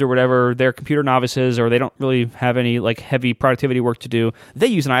relatives or whatever, they're computer novices, or they don't really have any heavy productivity work to do, they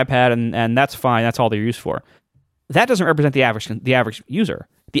use an iPad and that's fine. That's all they're used for. That doesn't represent the average user.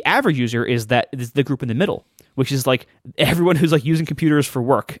 The average user is the group in the middle, which is everyone who's using computers for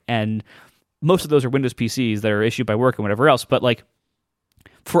work, and most of those are Windows PCs that are issued by work and whatever else. But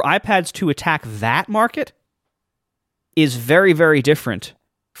for iPads to attack that market is very, very different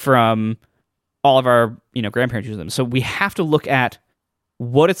from all of our grandparents using them. So we have to look at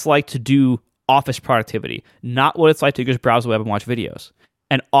what it's like to do office productivity, not what it's like to just browse the web and watch videos.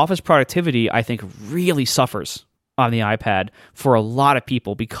 And office productivity, I think, really suffers on the iPad for a lot of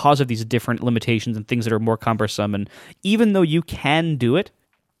people because of these different limitations and things that are more cumbersome. And even though you can do it,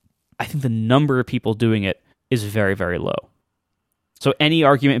 I think the number of people doing it is very, very low. So any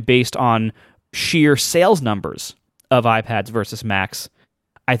argument based on sheer sales numbers of iPads versus Macs,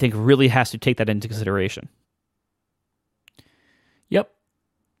 I think really has to take that into consideration. Yep.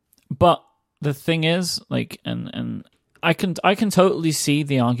 But the thing is, and I can totally see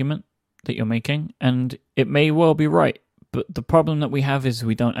the argument that you're making, and it may well be right. But the problem that we have is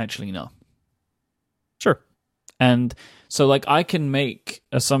we don't actually know. Sure. And so I can make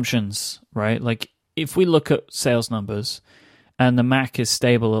assumptions, right? If we look at sales numbers and the Mac is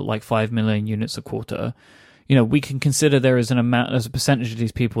stable at 5 million units a quarter, we can consider there is a percentage of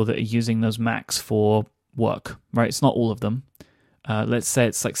these people that are using those Macs for work, right? It's not all of them. Let's say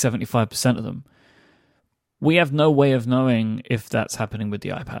it's 75% of them. We have no way of knowing if that's happening with the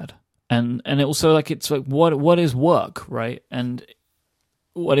iPad. And it also it's what is work, right? And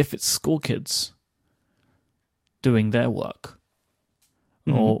what if it's school kids doing their work?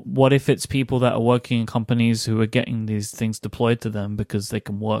 Mm-hmm. Or what if it's people that are working in companies who are getting these things deployed to them because they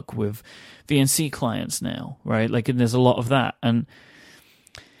can work with VNC clients now, right? And there's a lot of that. And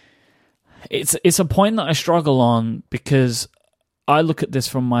it's a point that I struggle on, because I look at this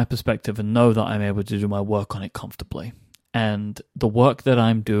from my perspective and know that I'm able to do my work on it comfortably. And the work that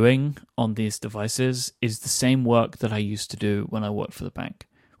I'm doing on these devices is the same work that I used to do when I worked for the bank,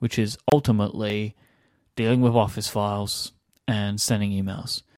 which is ultimately dealing with Office files and sending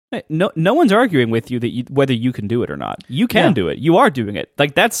emails. No one's arguing with you that whether you can do it or not. You can do it. You are doing it.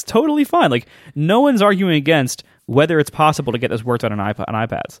 That's totally fine. No one's arguing against whether it's possible to get this worked on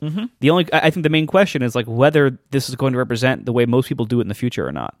iPads. Mm-hmm. I think the main question is whether this is going to represent the way most people do it in the future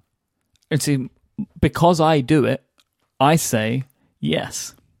or not. And see, because I do it, I say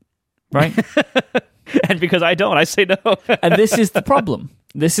yes, right? And because I don't, I say no. And this is the problem.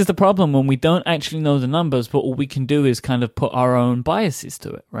 This is the problem when we don't actually know the numbers, but all we can do is kind of put our own biases to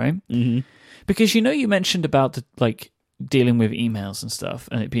it, right? Mm-hmm. Because you mentioned about dealing with emails and stuff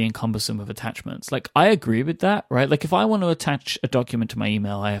and it being cumbersome with attachments. Like, I agree with that, right? Like, if I want to attach a document to my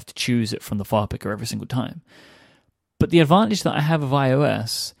email, I have to choose it from the file picker every single time. But the advantage that I have of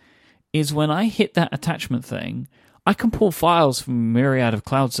iOS is when I hit that attachment thing, I can pull files from a myriad of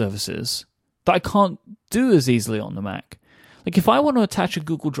cloud services that I can't do as easily on the Mac. Like, if I want to attach a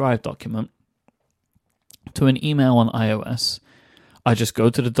Google Drive document to an email on iOS, I just go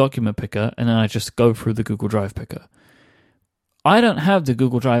to the document picker and then I just go through the Google Drive picker. I don't have the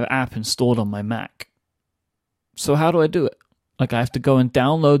Google Drive app installed on my Mac. So how do I do it? Like, I have to go and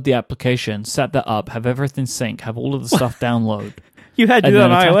download the application, set that up, have everything sync, have all of the stuff download. You had to do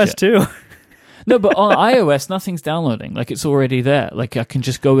that on iOS too. No, but on iOS, nothing's downloading. Like, it's already there. Like, I can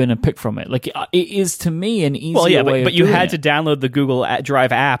just go in and pick from it. Like, it is, to me, an easier way but of you doing had it. to download the Google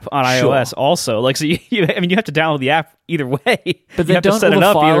Drive app on iOS also. Like, so you have to download the app either way. But you then have to don't set all it the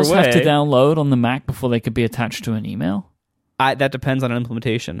up either files have to way. download on the Mac before they could be attached to an email? That depends on an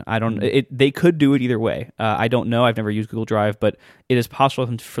implementation. I don't. They could do it either way. I don't know. I've never used Google Drive, but it is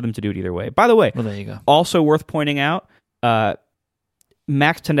possible for them to do it either way. By the way, Well, there you go. also worth pointing out,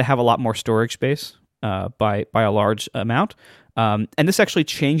 Macs tend to have a lot more storage space by a large amount, and this actually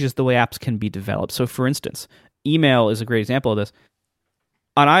changes the way apps can be developed. So, for instance, email is a great example of this.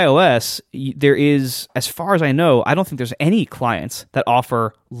 On iOS, there is, as far as I know, I don't think there's any clients that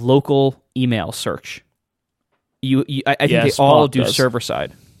offer local email search. I think they all Spark do does. server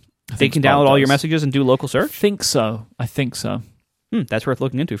side. I They think can Spark download all your does. messages and do local I search. think so. That's worth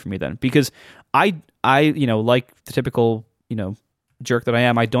looking into for me then, because I like the typical jerk that I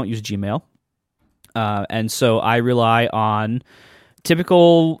am, I don't use Gmail, and so I rely on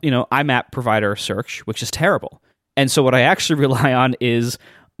typical IMAP provider search, which is terrible. And so what I actually rely on is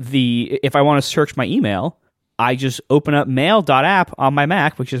if I want to search my email, I just open up mail.app on my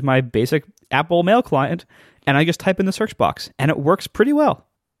Mac, which is my basic Apple mail client, and I just type in the search box, and it works pretty well.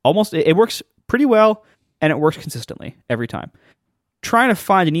 It works pretty well, and it works consistently every time. Trying to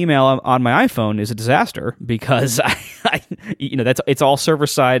find an email on my iPhone is a disaster because it's all server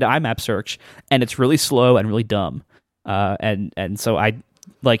side IMAP search, and it's really slow and really dumb. And so I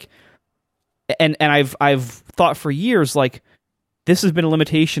like, and I've thought for years, like, this has been a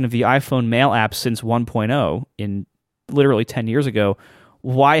limitation of the iPhone mail app since 1.0 in literally 10 years ago.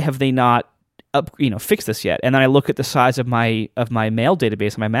 Why have they not fixed this yet? And then I look at the size of my mail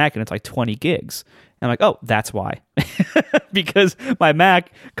database on my Mac, and it's like 20 gigs. And I'm like, oh, that's why. Because my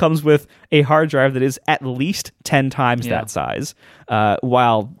Mac comes with a hard drive that is at least 10 times that size,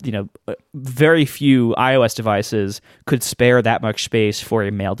 while very few iOS devices could spare that much space for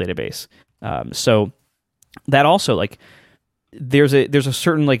a mail database. So that also, like, there's a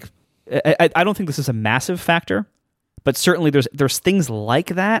certain, like, I don't think this is a massive factor, but certainly there's things like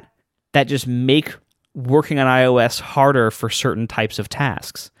that just make working on iOS harder for certain types of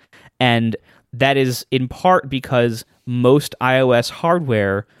tasks. And that is in part because most iOS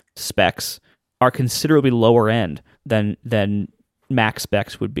hardware specs are considerably lower end than Mac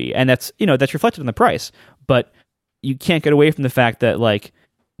specs would be. And that's reflected in the price. But you can't get away from the fact that, like,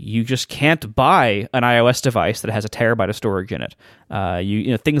 you just can't buy an iOS device that has a terabyte of storage in it.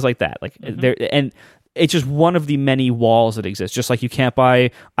 Things like that. Like, and it's just one of the many walls that exist. Just like you can't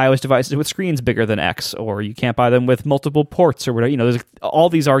buy iOS devices with screens bigger than X, or you can't buy them with multiple ports or whatever. There's all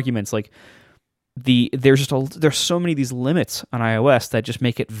these arguments. Like, there's so many of these limits on iOS that just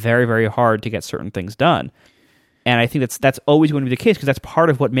make it very, very hard to get certain things done. And I think that's always going to be the case, because that's part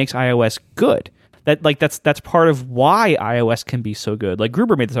of what makes iOS good. That's part of why iOS can be so good. Like,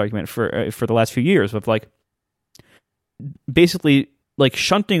 Gruber made this argument for the last few years of, like, basically, like,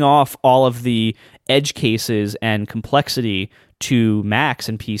 shunting off all of the edge cases and complexity to Macs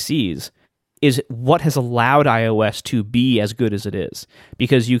and PCs is what has allowed iOS to be as good as it is.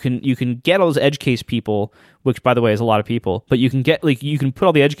 Because you can get all those edge case people, which, by the way, is a lot of people, but you can put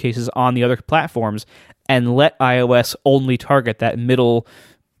all the edge cases on the other platforms and let iOS only target that middle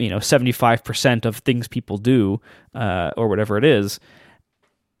 75% of things people do, or whatever it is.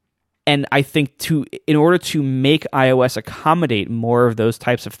 And I think in order to make iOS accommodate more of those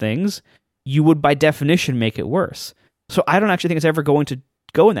types of things, you would by definition make it worse. So I don't actually think it's ever going to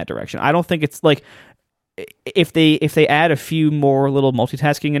go in that direction. I don't think it's like, if they add a few more little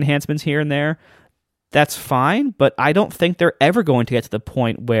multitasking enhancements here and there, that's fine. But I don't think they're ever going to get to the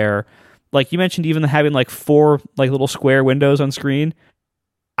point where, like you mentioned, even having like 4 like little square windows on screen,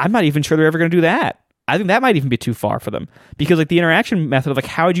 I'm not even sure they're ever going to do that. I think that might even be too far for them, because like the interaction method of like,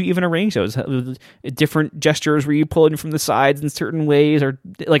 how would you even arrange those different gestures where you pull in from the sides in certain ways, or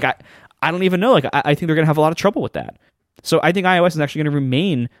like I don't even know. Like I think they're going to have a lot of trouble with that. So I think iOS is actually going to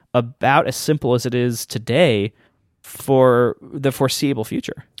remain about as simple as it is today for the foreseeable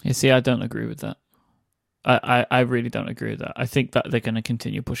future. You see, I don't agree with that. I really don't agree with that. I think that they're going to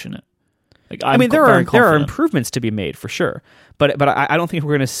continue pushing it. Like, there are improvements to be made for sure, but I don't think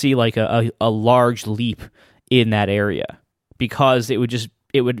we're going to see like a large leap in that area, because it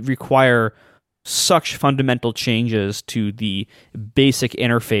would require such fundamental changes to the basic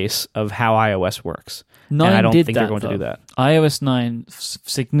interface of how iOS works. 9 and I don't did think that, they're going though. to do that. iOS 9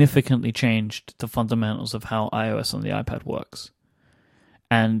 significantly changed the fundamentals of how iOS on the iPad works.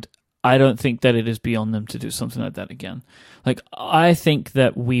 And I don't think that it is beyond them to do something like that again. Like, I think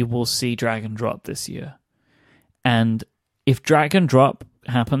that we will see drag and drop this year. And if drag and drop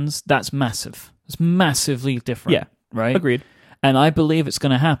happens, that's massive. It's massively different. Yeah, right? Agreed. And I believe it's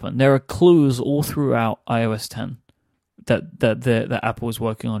going to happen. There are clues all throughout iOS 10 that Apple is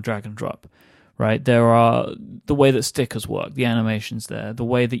working on drag and drop. Right, there are the way that stickers work, the animations there, the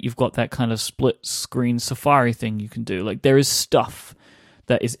way that you've got that kind of split screen Safari thing you can do. Like, there is stuff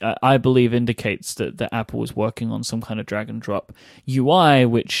that is, I believe, indicates that Apple is working on some kind of drag and drop UI,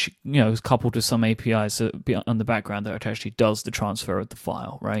 which, you know, is coupled with some APIs on the background that actually does the transfer of the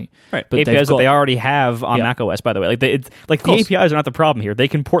file. Right. But APIs that they already have on macOS, by the way. Like the APIs are not the problem here. They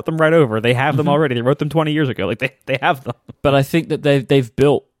can port them right over. They have them already. They wrote them 20 years ago. Like they have them. But I think that they've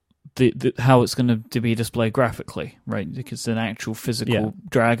built how it's going to be displayed graphically, right? Because it's an actual physical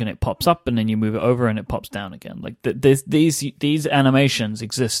drag, and it pops up, and then you move it over, and it pops down again. Like these animations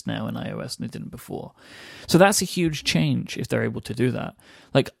exist now in iOS, and they didn't before. So that's a huge change if they're able to do that.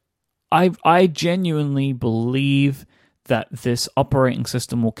 Like, I genuinely believe that this operating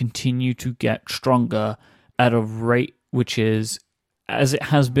system will continue to get stronger at a rate which is as it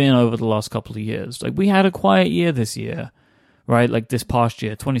has been over the last couple of years. Like, we had a quiet year this year. Right, like this past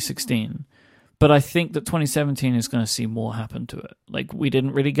year, 2016. But I think that 2017 is going to see more happen to it. Like, we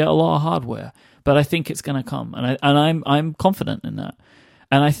didn't really get a lot of hardware, but I think it's going to come, and I'm confident in that.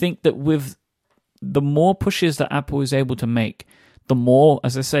 And I think that with the more pushes that Apple is able to make, the more,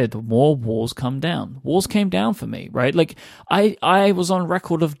 as I said, the more walls come down. Walls came down for me, right? Like, I was on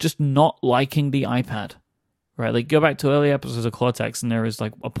record of just not liking the iPad, right? Like, go back to early episodes of Cortex, and there is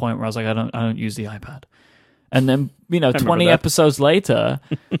like a point where I was like, I don't use the iPad. And then, 20 episodes later,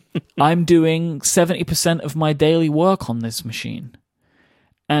 I'm doing 70% of my daily work on this machine.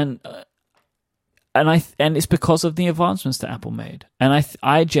 And it's because of the advancements that Apple made. And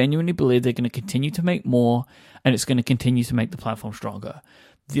I genuinely believe they're going to continue to make more, and it's going to continue to make the platform stronger.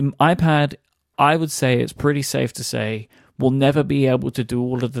 The iPad, I would say it's pretty safe to say, will never be able to do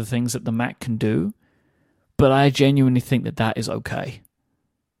all of the things that the Mac can do, but I genuinely think that is okay.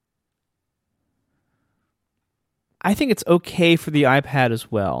 I think it's okay for the iPad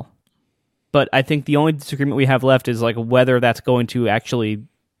as well. But I think the only disagreement we have left is like whether that's going to actually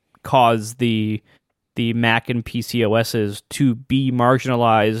cause the Mac and PC OSs to be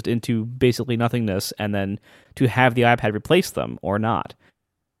marginalized into basically nothingness, and then to have the iPad replace them or not.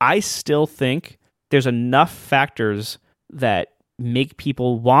 I still think there's enough factors that make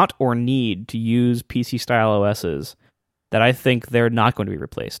people want or need to use PC-style OSs that I think they're not going to be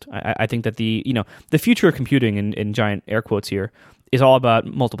replaced. I think that the future of computing, in giant air quotes here, is all about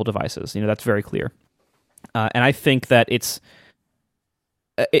multiple devices. That's very clear. And I think that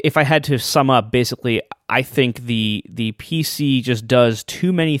if I had to sum up, basically, I think the PC just does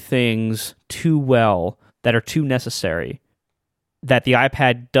too many things too well that are too necessary that the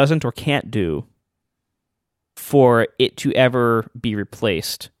iPad doesn't or can't do for it to ever be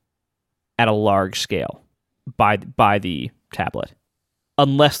replaced at a large scale by the tablet,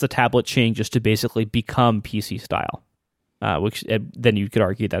 unless the tablet changes to basically become PC style, which then you could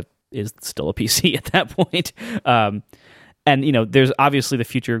argue that is still a PC at that point. And there's obviously the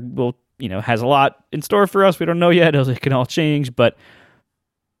future has a lot in store for us. We don't know yet; it can all change. But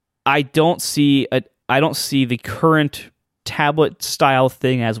I don't see the current tablet style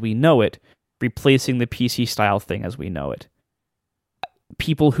thing as we know it replacing the PC style thing as we know it.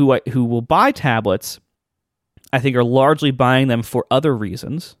 People who will buy tablets, I think, are largely buying them for other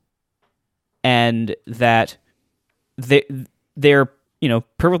reasons, and that they're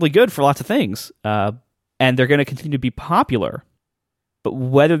perfectly good for lots of things, and they're going to continue to be popular. But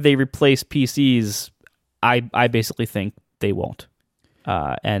whether they replace PCs, I basically think they won't.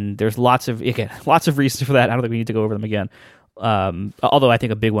 And there's lots of reasons for that. I don't think we need to go over them again. Although I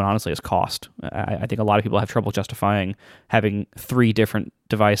think a big one, honestly, is cost. I think a lot of people have trouble justifying having 3 different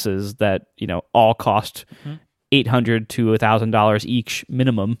devices that, all cost $800 to $1,000 each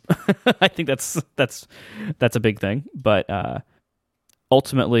minimum. I think that's a big thing. But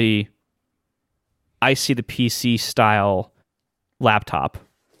ultimately, I see the PC style laptop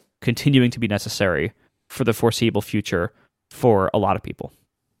continuing to be necessary for the foreseeable future for a lot of people.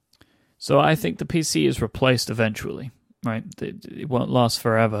 So I think the PC is replaced eventually, right? It won't last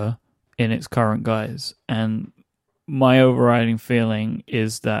forever in its current guise. And my overriding feeling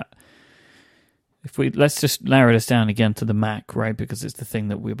is that let's just narrow this down again to the Mac, right? Because it's the thing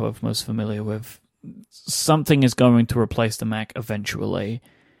that we're both most familiar with. Something is going to replace the Mac eventually.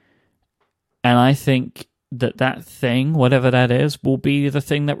 And I think that thing, whatever that is, will be the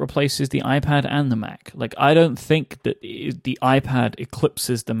thing that replaces the iPad and the Mac. Like, I don't think that the iPad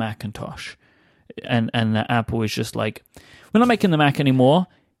eclipses the Macintosh. And that Apple is just like, we're not making the Mac anymore.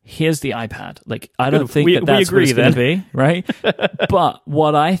 Here's the iPad. Like, I don't think that's what it's going to be, right? But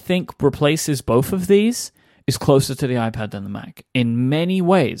what I think replaces both of these is closer to the iPad than the Mac in many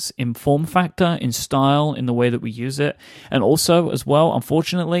ways, in form factor, in style, in the way that we use it, and also, as well,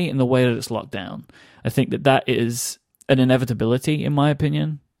 unfortunately, in the way that it's locked down. I think that is an inevitability, in my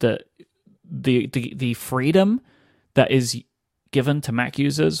opinion, that the freedom that is given to Mac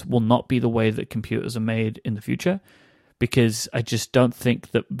users will not be the way that computers are made in the future, because I just don't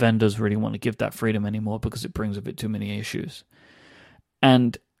think that vendors really want to give that freedom anymore because it brings a bit too many issues.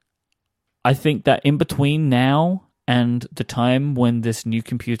 And I think that in between now and the time when this new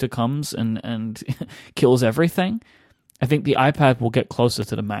computer comes and kills everything, I think the iPad will get closer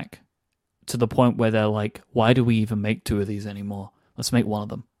to the Mac, to the point where they're like, why do we even make two of these anymore? Let's make one of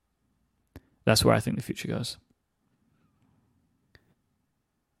them. That's where I think the future goes.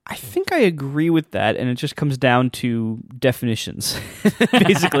 I think I agree with that, and it just comes down to definitions,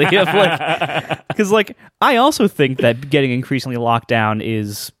 basically. Because I also think that getting increasingly locked down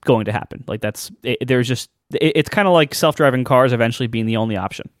is going to happen. Like, it's kind of like self-driving cars eventually being the only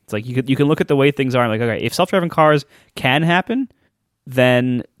option. It's like you can look at the way things are and like, okay, if self-driving cars can happen,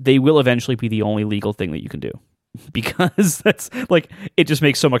 then they will eventually be the only legal thing that you can do. Because that's it just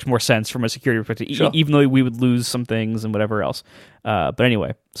makes so much more sense from a security perspective, sure. Even though we would lose some things and whatever else. But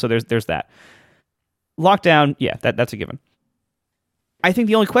anyway, so there's that. Lockdown, yeah, that's a given. I think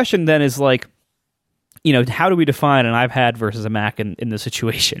the only question then is how do we define an iPad versus a Mac in this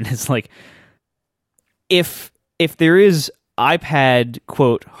situation? It's like, if there is iPad,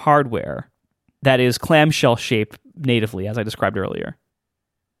 quote, hardware that is clamshell shaped natively, as I described earlier,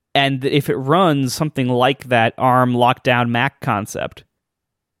 and if it runs something like that ARM lockdown Mac concept,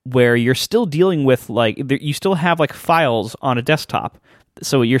 where you're still dealing with you still have files on a desktop,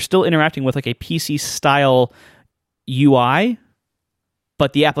 so you're still interacting with a PC style UI,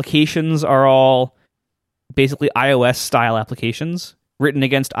 but the applications are all basically iOS style applications written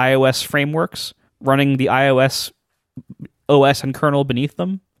against iOS frameworks, running the iOS OS and kernel beneath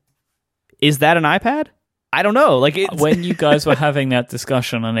them. Is that an iPad? I don't know. When you guys were having that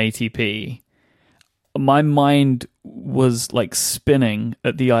discussion on ATP, my mind was spinning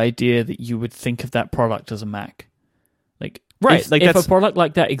at the idea that you would think of that product as a Mac. Right. If a product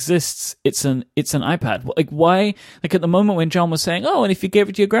like that exists, it's an iPad. Why? At the moment when John was saying, oh, and if you gave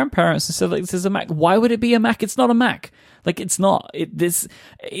it to your grandparents and said this is a Mac, why would it be a Mac? It's not a Mac. It's not.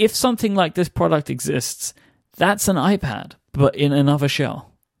 If something like this product exists, that's an iPad, but in another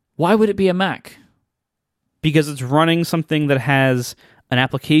shell. Why would it be a Mac? Because it's running something that has an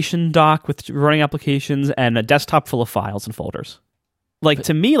application dock with running applications and a desktop full of files and folders.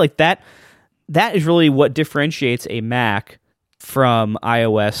 To me, that is really what differentiates a Mac from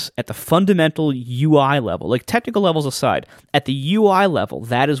iOS at the fundamental UI level. Technical levels aside, at the UI level,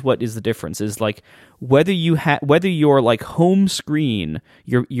 that is what is the difference. Is whether your home screen,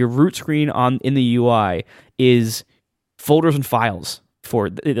 your root screen in the UI is folders and files.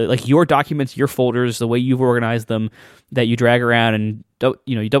 For your documents, your folders, the way you've organized them, that you drag around and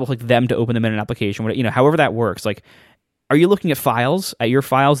you double click them to open them in an application. However that works. Are you looking at your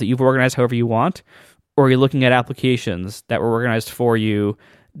files that you've organized however you want, or are you looking at applications that were organized for you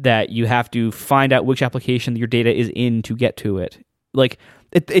that you have to find out which application your data is in to get to it?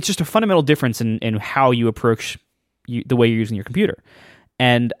 It's just a fundamental difference in how you approach the way you're using your computer.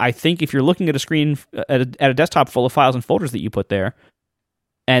 And I think if you're looking at a screen at a desktop full of files and folders that you put there,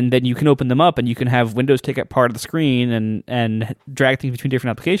 and then you can open them up and you can have Windows take up part of the screen and drag things between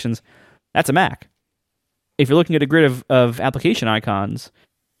different applications, that's a Mac. If you're looking at a grid of application icons,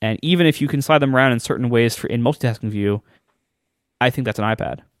 and even if you can slide them around in certain ways in multitasking view, I think that's an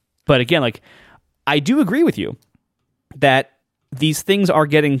iPad. But again, I do agree with you that these things are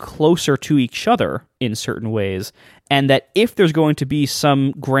getting closer to each other in certain ways, and that if there's going to be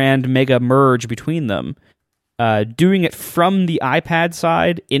some grand mega merge between them, doing it from the iPad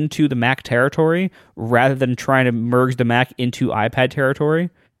side into the Mac territory rather than trying to merge the Mac into iPad territory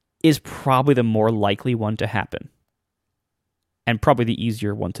is probably the more likely one to happen, and probably the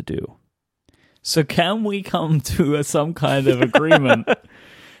easier one to do. So can we come to some kind of agreement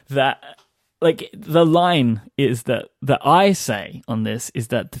that, like, the line is that I say on this is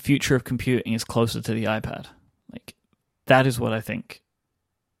that the future of computing is closer to the iPad. Like, that is what I think.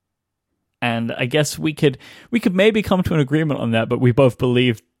 And I guess we could maybe come to an agreement on that, but we both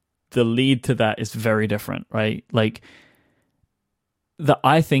believe the lead to that is very different, right? Like,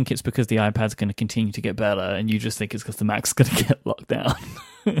 I think it's because the iPad's going to continue to get better, and you just think it's because the Mac's going to get locked down.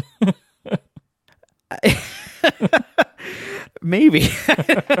 Maybe.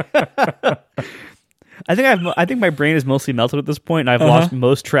 I think my brain is mostly melted at this point, and I've lost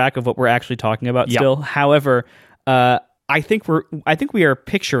most track of what we're actually talking about still. However, I think we are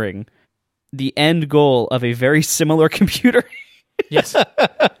picturing the end goal of a very similar computer. Yes.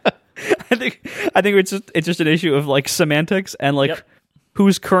 I think it's just an issue of like semantics and like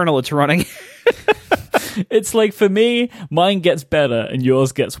whose kernel it's running. It's like, for me, mine gets better and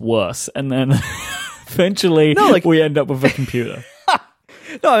yours gets worse, and then eventually we end up with a computer.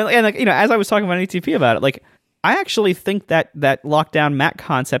 No, and like, you know, as I was talking about ATP about it, like, I actually think that lockdown Mac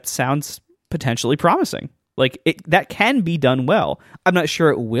concept sounds potentially promising. Like, that can be done well. I'm not sure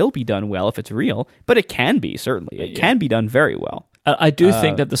it will be done well if it's real, but it can be, certainly. It can be done very well. I do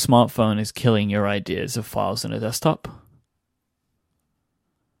think that the smartphone is killing your ideas of files in a desktop.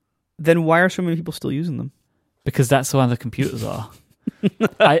 Then why are so many people still using them? Because that's how the computers are.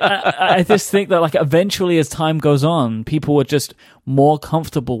 I just think that, like, eventually as time goes on, people are just more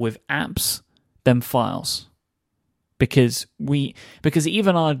comfortable with apps than files. Because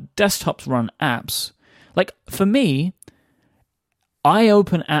even our desktops run apps. Like, for me, I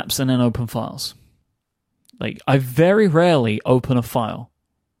open apps and then open files. Like, I very rarely open a file.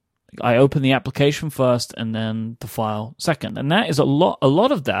 I open the application first and then the file second. And that is a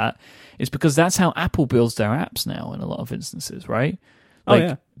lot of that is because that's how Apple builds their apps now in a lot of instances, right?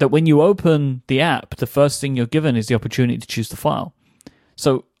 Like, that when you open the app, the first thing you're given is the opportunity to choose the file.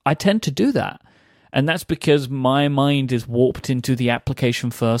 So I tend to do that. And that's because my mind is warped into the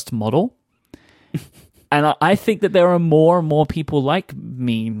application first model. And I think that there are more and more people like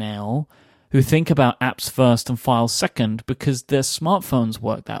me now who think about apps first and files second because their smartphones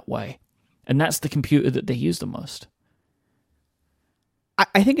work that way. And that's the computer that they use the most.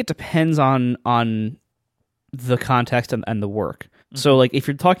 I think it depends on the context and the work. Mm-hmm. So, like, if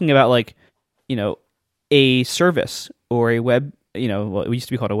you're talking about, like, you know, a service or a web, you know, well, it used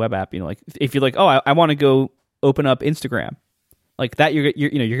to be called a web app, you know, like, if you're like, oh, I want to go open up Instagram. Like that, you're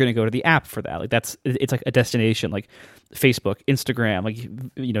going to go to the app for that. Like it's like a destination, like Facebook, Instagram, like,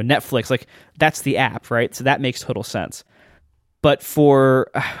 you know, Netflix. Like that's the app, right? So that makes total sense. But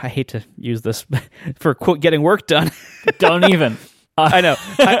for, I hate to use this, for quote getting work done. Don't even. I know.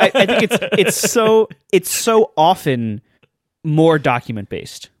 I think it's so often more document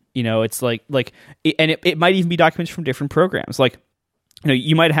based. You know, it's like, and it might even be documents from different programs. Like, you know,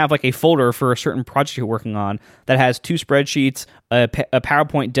 you might have like a folder for a certain project you're working on that has 2 spreadsheets, a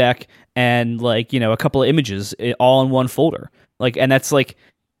PowerPoint deck, and, like, you know, a couple of images all in one folder. Like, and that's like,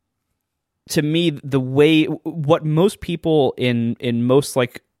 to me, the way what most people in most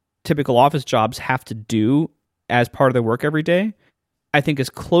like typical office jobs have to do as part of their work every day, I think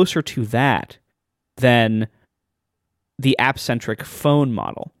is closer to that than the app-centric phone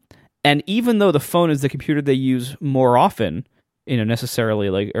model. And even though the phone is the computer they use more often, you know, necessarily,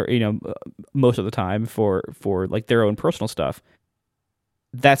 like, or, you know, most of the time for like their own personal stuff,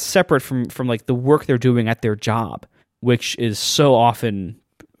 that's separate from like the work they're doing at their job, which is so often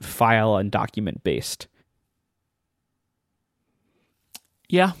file and document based.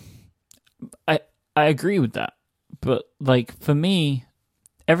 Yeah, I agree with that. But, like, for me,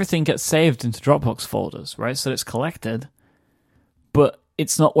 everything gets saved into Dropbox folders, right? So it's collected, but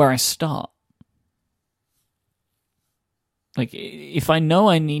it's not where I start. Like, if I know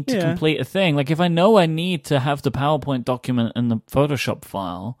I need to complete a thing, like if I know I need to have the PowerPoint document and the Photoshop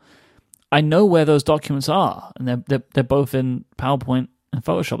file, I know where those documents are, and they're both in PowerPoint and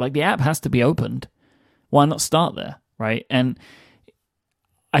Photoshop. Like, the app has to be opened. Why not start there, right? And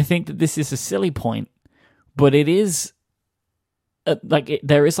I think that this is a silly point, but it is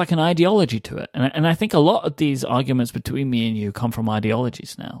there is like an ideology to it, and I think a lot of these arguments between me and you come from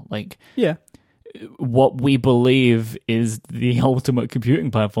ideologies now. Like, what we believe is the ultimate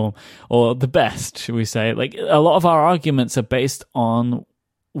computing platform, or the best, should we say. Like, a lot of our arguments are based on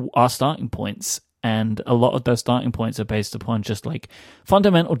our starting points, and a lot of those starting points are based upon just like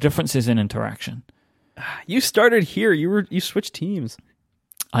fundamental differences in interaction. You started here. You switched teams.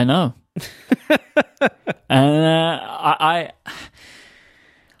 I know. And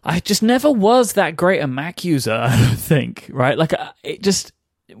I just never was that great a Mac user, I don't think, right? Like, it just,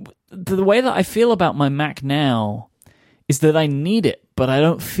 the way that I feel about my Mac now is that I need it, but I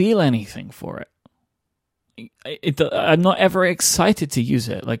don't feel anything for it. I'm not ever excited to use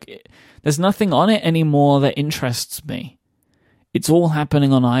it. Like, there's nothing on it anymore that interests me. It's all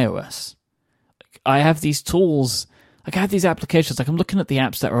happening on iOS. Like, I have these tools, like I have these applications, like I'm looking at the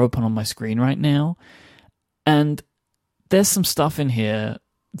apps that are open on my screen right now, and there's some stuff in here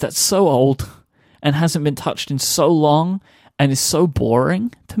that's so old and hasn't been touched in so long and is so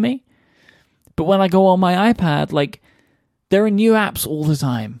boring to me. But when I go on my iPad, like, there are new apps all the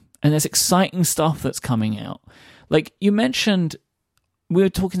time, and there's exciting stuff that's coming out. Like, you mentioned, we were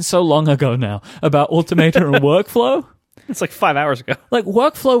talking so long ago now about Automator and Workflow. It's like 5 hours ago. Like,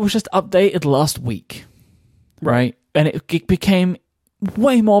 Workflow was just updated last week, right? And it became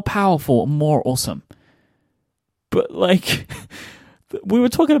way more powerful and more awesome. But, like, we were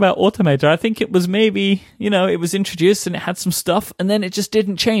talking about Automator. I think it was maybe, it was introduced and it had some stuff, and then it just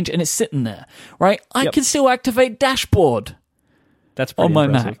didn't change, and it's sitting there, right? I can still activate Dashboard on my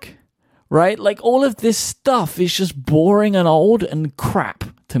Mac, right? Like, all of this stuff is just boring and old and crap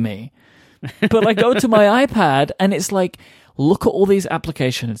to me. But I go to my iPad, and it's like, look at all these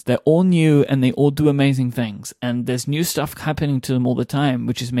applications. They're all new, and they all do amazing things. And there's new stuff happening to them all the time,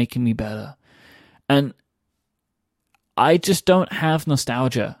 which is making me better. And I just don't have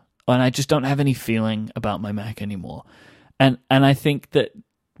nostalgia, and I just don't have any feeling about my Mac anymore. And I think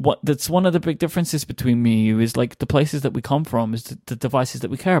that's one of the big differences between me and you, is like the places that we come from is the devices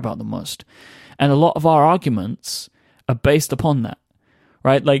that we care about the most. And a lot of our arguments are based upon that,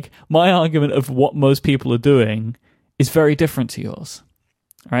 right? Like, my argument of what most people are doing is very different to yours,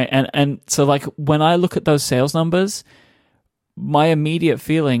 right? And so, like, when I look at those sales numbers, my immediate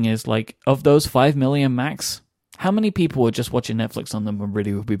feeling is like, of those 5 million Macs, how many people are just watching Netflix on them and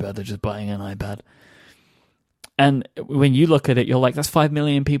really would be better just buying an iPad? And when you look at it, you're like, that's 5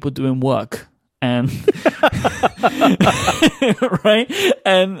 million people doing work. And right?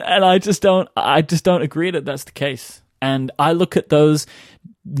 And I just don't agree that that's the case. And I look at those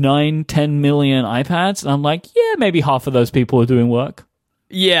 9-10 million iPads, and I'm like, yeah, maybe half of those people are doing work.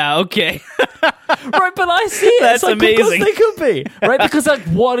 Yeah, okay. Right, but I see it. That's like, amazing. Of course they could be, right? Because, like,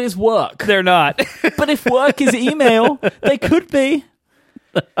 what is work? They're not. But if work is email, they could be.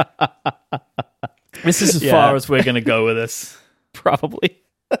 This is as far as we're going to go with this. Probably.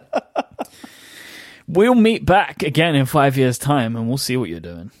 We'll meet back again in 5 years' time, and we'll see what you're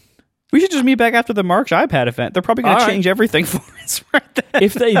doing. We should just meet back after the March iPad event. They're probably going to change everything for us right then.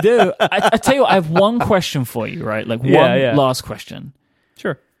 If they do, I tell you what, I have one question for you, right? Like, one last question.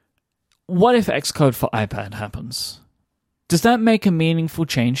 Sure. What if Xcode for iPad happens? Does that make a meaningful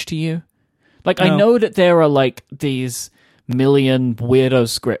change to you? Like, no. I know that there are, like, these million weirdo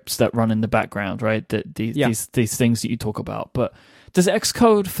scripts that run in the background, right? These things that you talk about. But does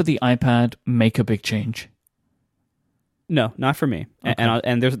Xcode for the iPad make a big change? No, not for me. Okay.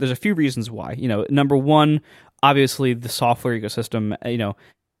 And there's a few reasons why. Number one, obviously the software ecosystem.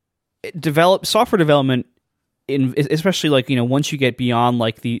 Software development, especially like once you get beyond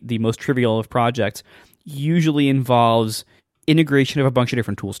like the most trivial of projects, usually involves integration of a bunch of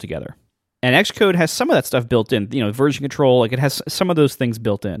different tools together. And Xcode has some of that stuff built in. Version control, like it has some of those things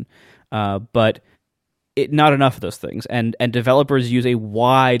built in, but not enough of those things. And developers use a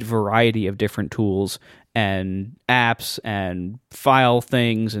wide variety of different tools and apps and file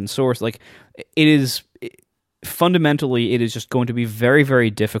things and source. Like fundamentally, it is just going to be very, very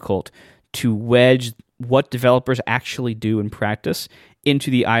difficult to wedge what developers actually do in practice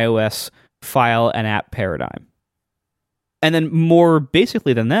into the iOS file and app paradigm. And then more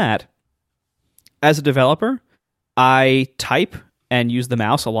basically than that, as a developer, I type and use the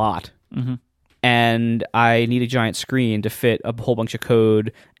mouse a lot. Mm-hmm. And I need a giant screen to fit a whole bunch of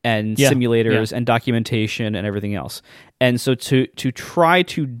code and simulators and documentation and everything else. And so to try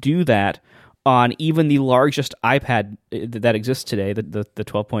to do that on even the largest iPad that exists today, the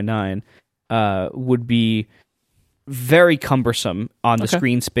 12.9, would be very cumbersome on the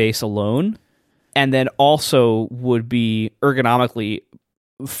screen space alone, and then also would be ergonomically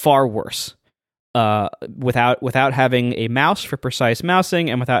far worse without having a mouse for precise mousing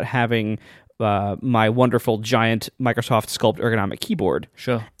and without having my wonderful giant Microsoft Sculpt ergonomic keyboard.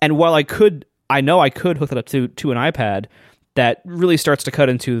 Sure. And while I could I know I could hook it up to an iPad. That really starts to cut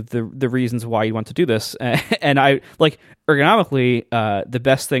into the reasons why you want to do this. And I like ergonomically, the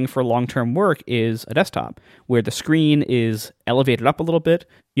best thing for long-term work is a desktop where the screen is elevated up a little bit.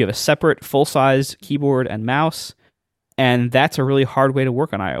 You have a separate full-size keyboard and mouse, and that's a really hard way to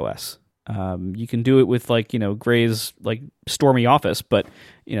work on iOS. You can do it with Gray's Stormy Office, but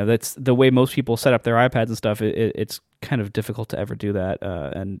that's the way most people set up their iPads and stuff. It's kind of difficult to ever do that,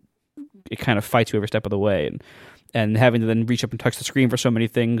 and it kind of fights you every step of the way. And having to then reach up and touch the screen for so many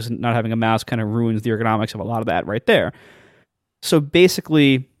things and not having a mouse kind of ruins the ergonomics of a lot of that right there. So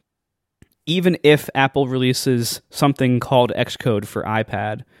basically, even if Apple releases something called Xcode for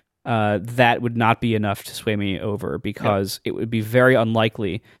iPad, that would not be enough to sway me over, because it would be very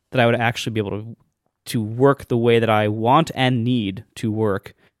unlikely that I would actually be able to work the way that I want and need to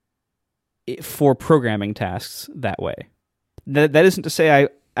work for programming tasks that way. That isn't to say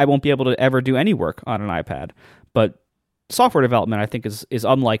I won't be able to ever do any work on an iPad. But software development, I think, is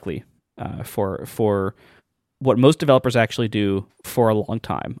unlikely for what most developers actually do for a long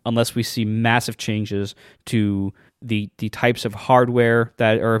time, unless we see massive changes to the types of hardware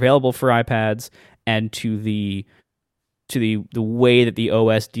that are available for iPads and to the way that the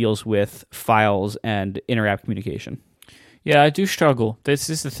OS deals with files and inter-app communication. Yeah, I do struggle. This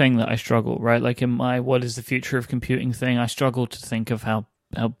is the thing that I struggle, right? Like in my what is the future of computing thing, I struggle to think of how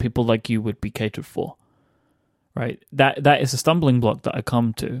people like you would be catered for. Right, that is a stumbling block that I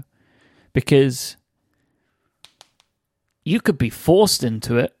come to, because you could be forced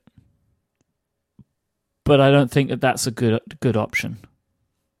into it, but I don't think that that's a good option.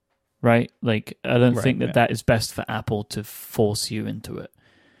 Right, like I don't think that is best for Apple to force you into it.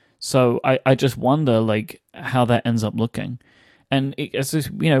 So I just wonder how that ends up looking, and it's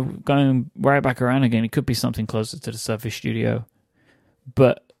just, going right back around again. It could be something closer to the Surface Studio,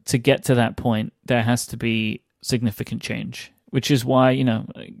 but to get to that point, there has to be significant change, which is why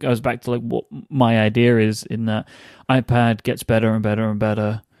it goes back to what my idea is, in that iPad gets better and better and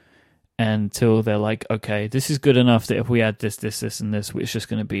better until they're like, okay, this is good enough that if we add this and this, it's just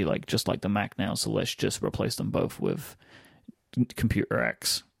going to be just like the Mac now, so let's just replace them both with Computer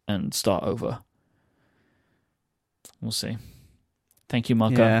X and start over. We'll see. Thank you,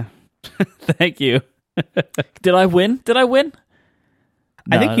 Marco. Yeah. Thank you. Did I win?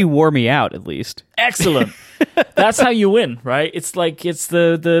 I think you wore me out, at least. Excellent. That's how you win, right? It's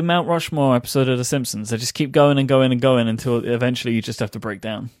the Mount Rushmore episode of The Simpsons. They just keep going and going and going until eventually you just have to break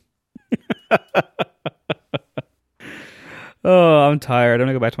down. Oh, I'm tired. I'm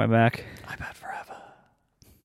going to go back to my Mac. iPad.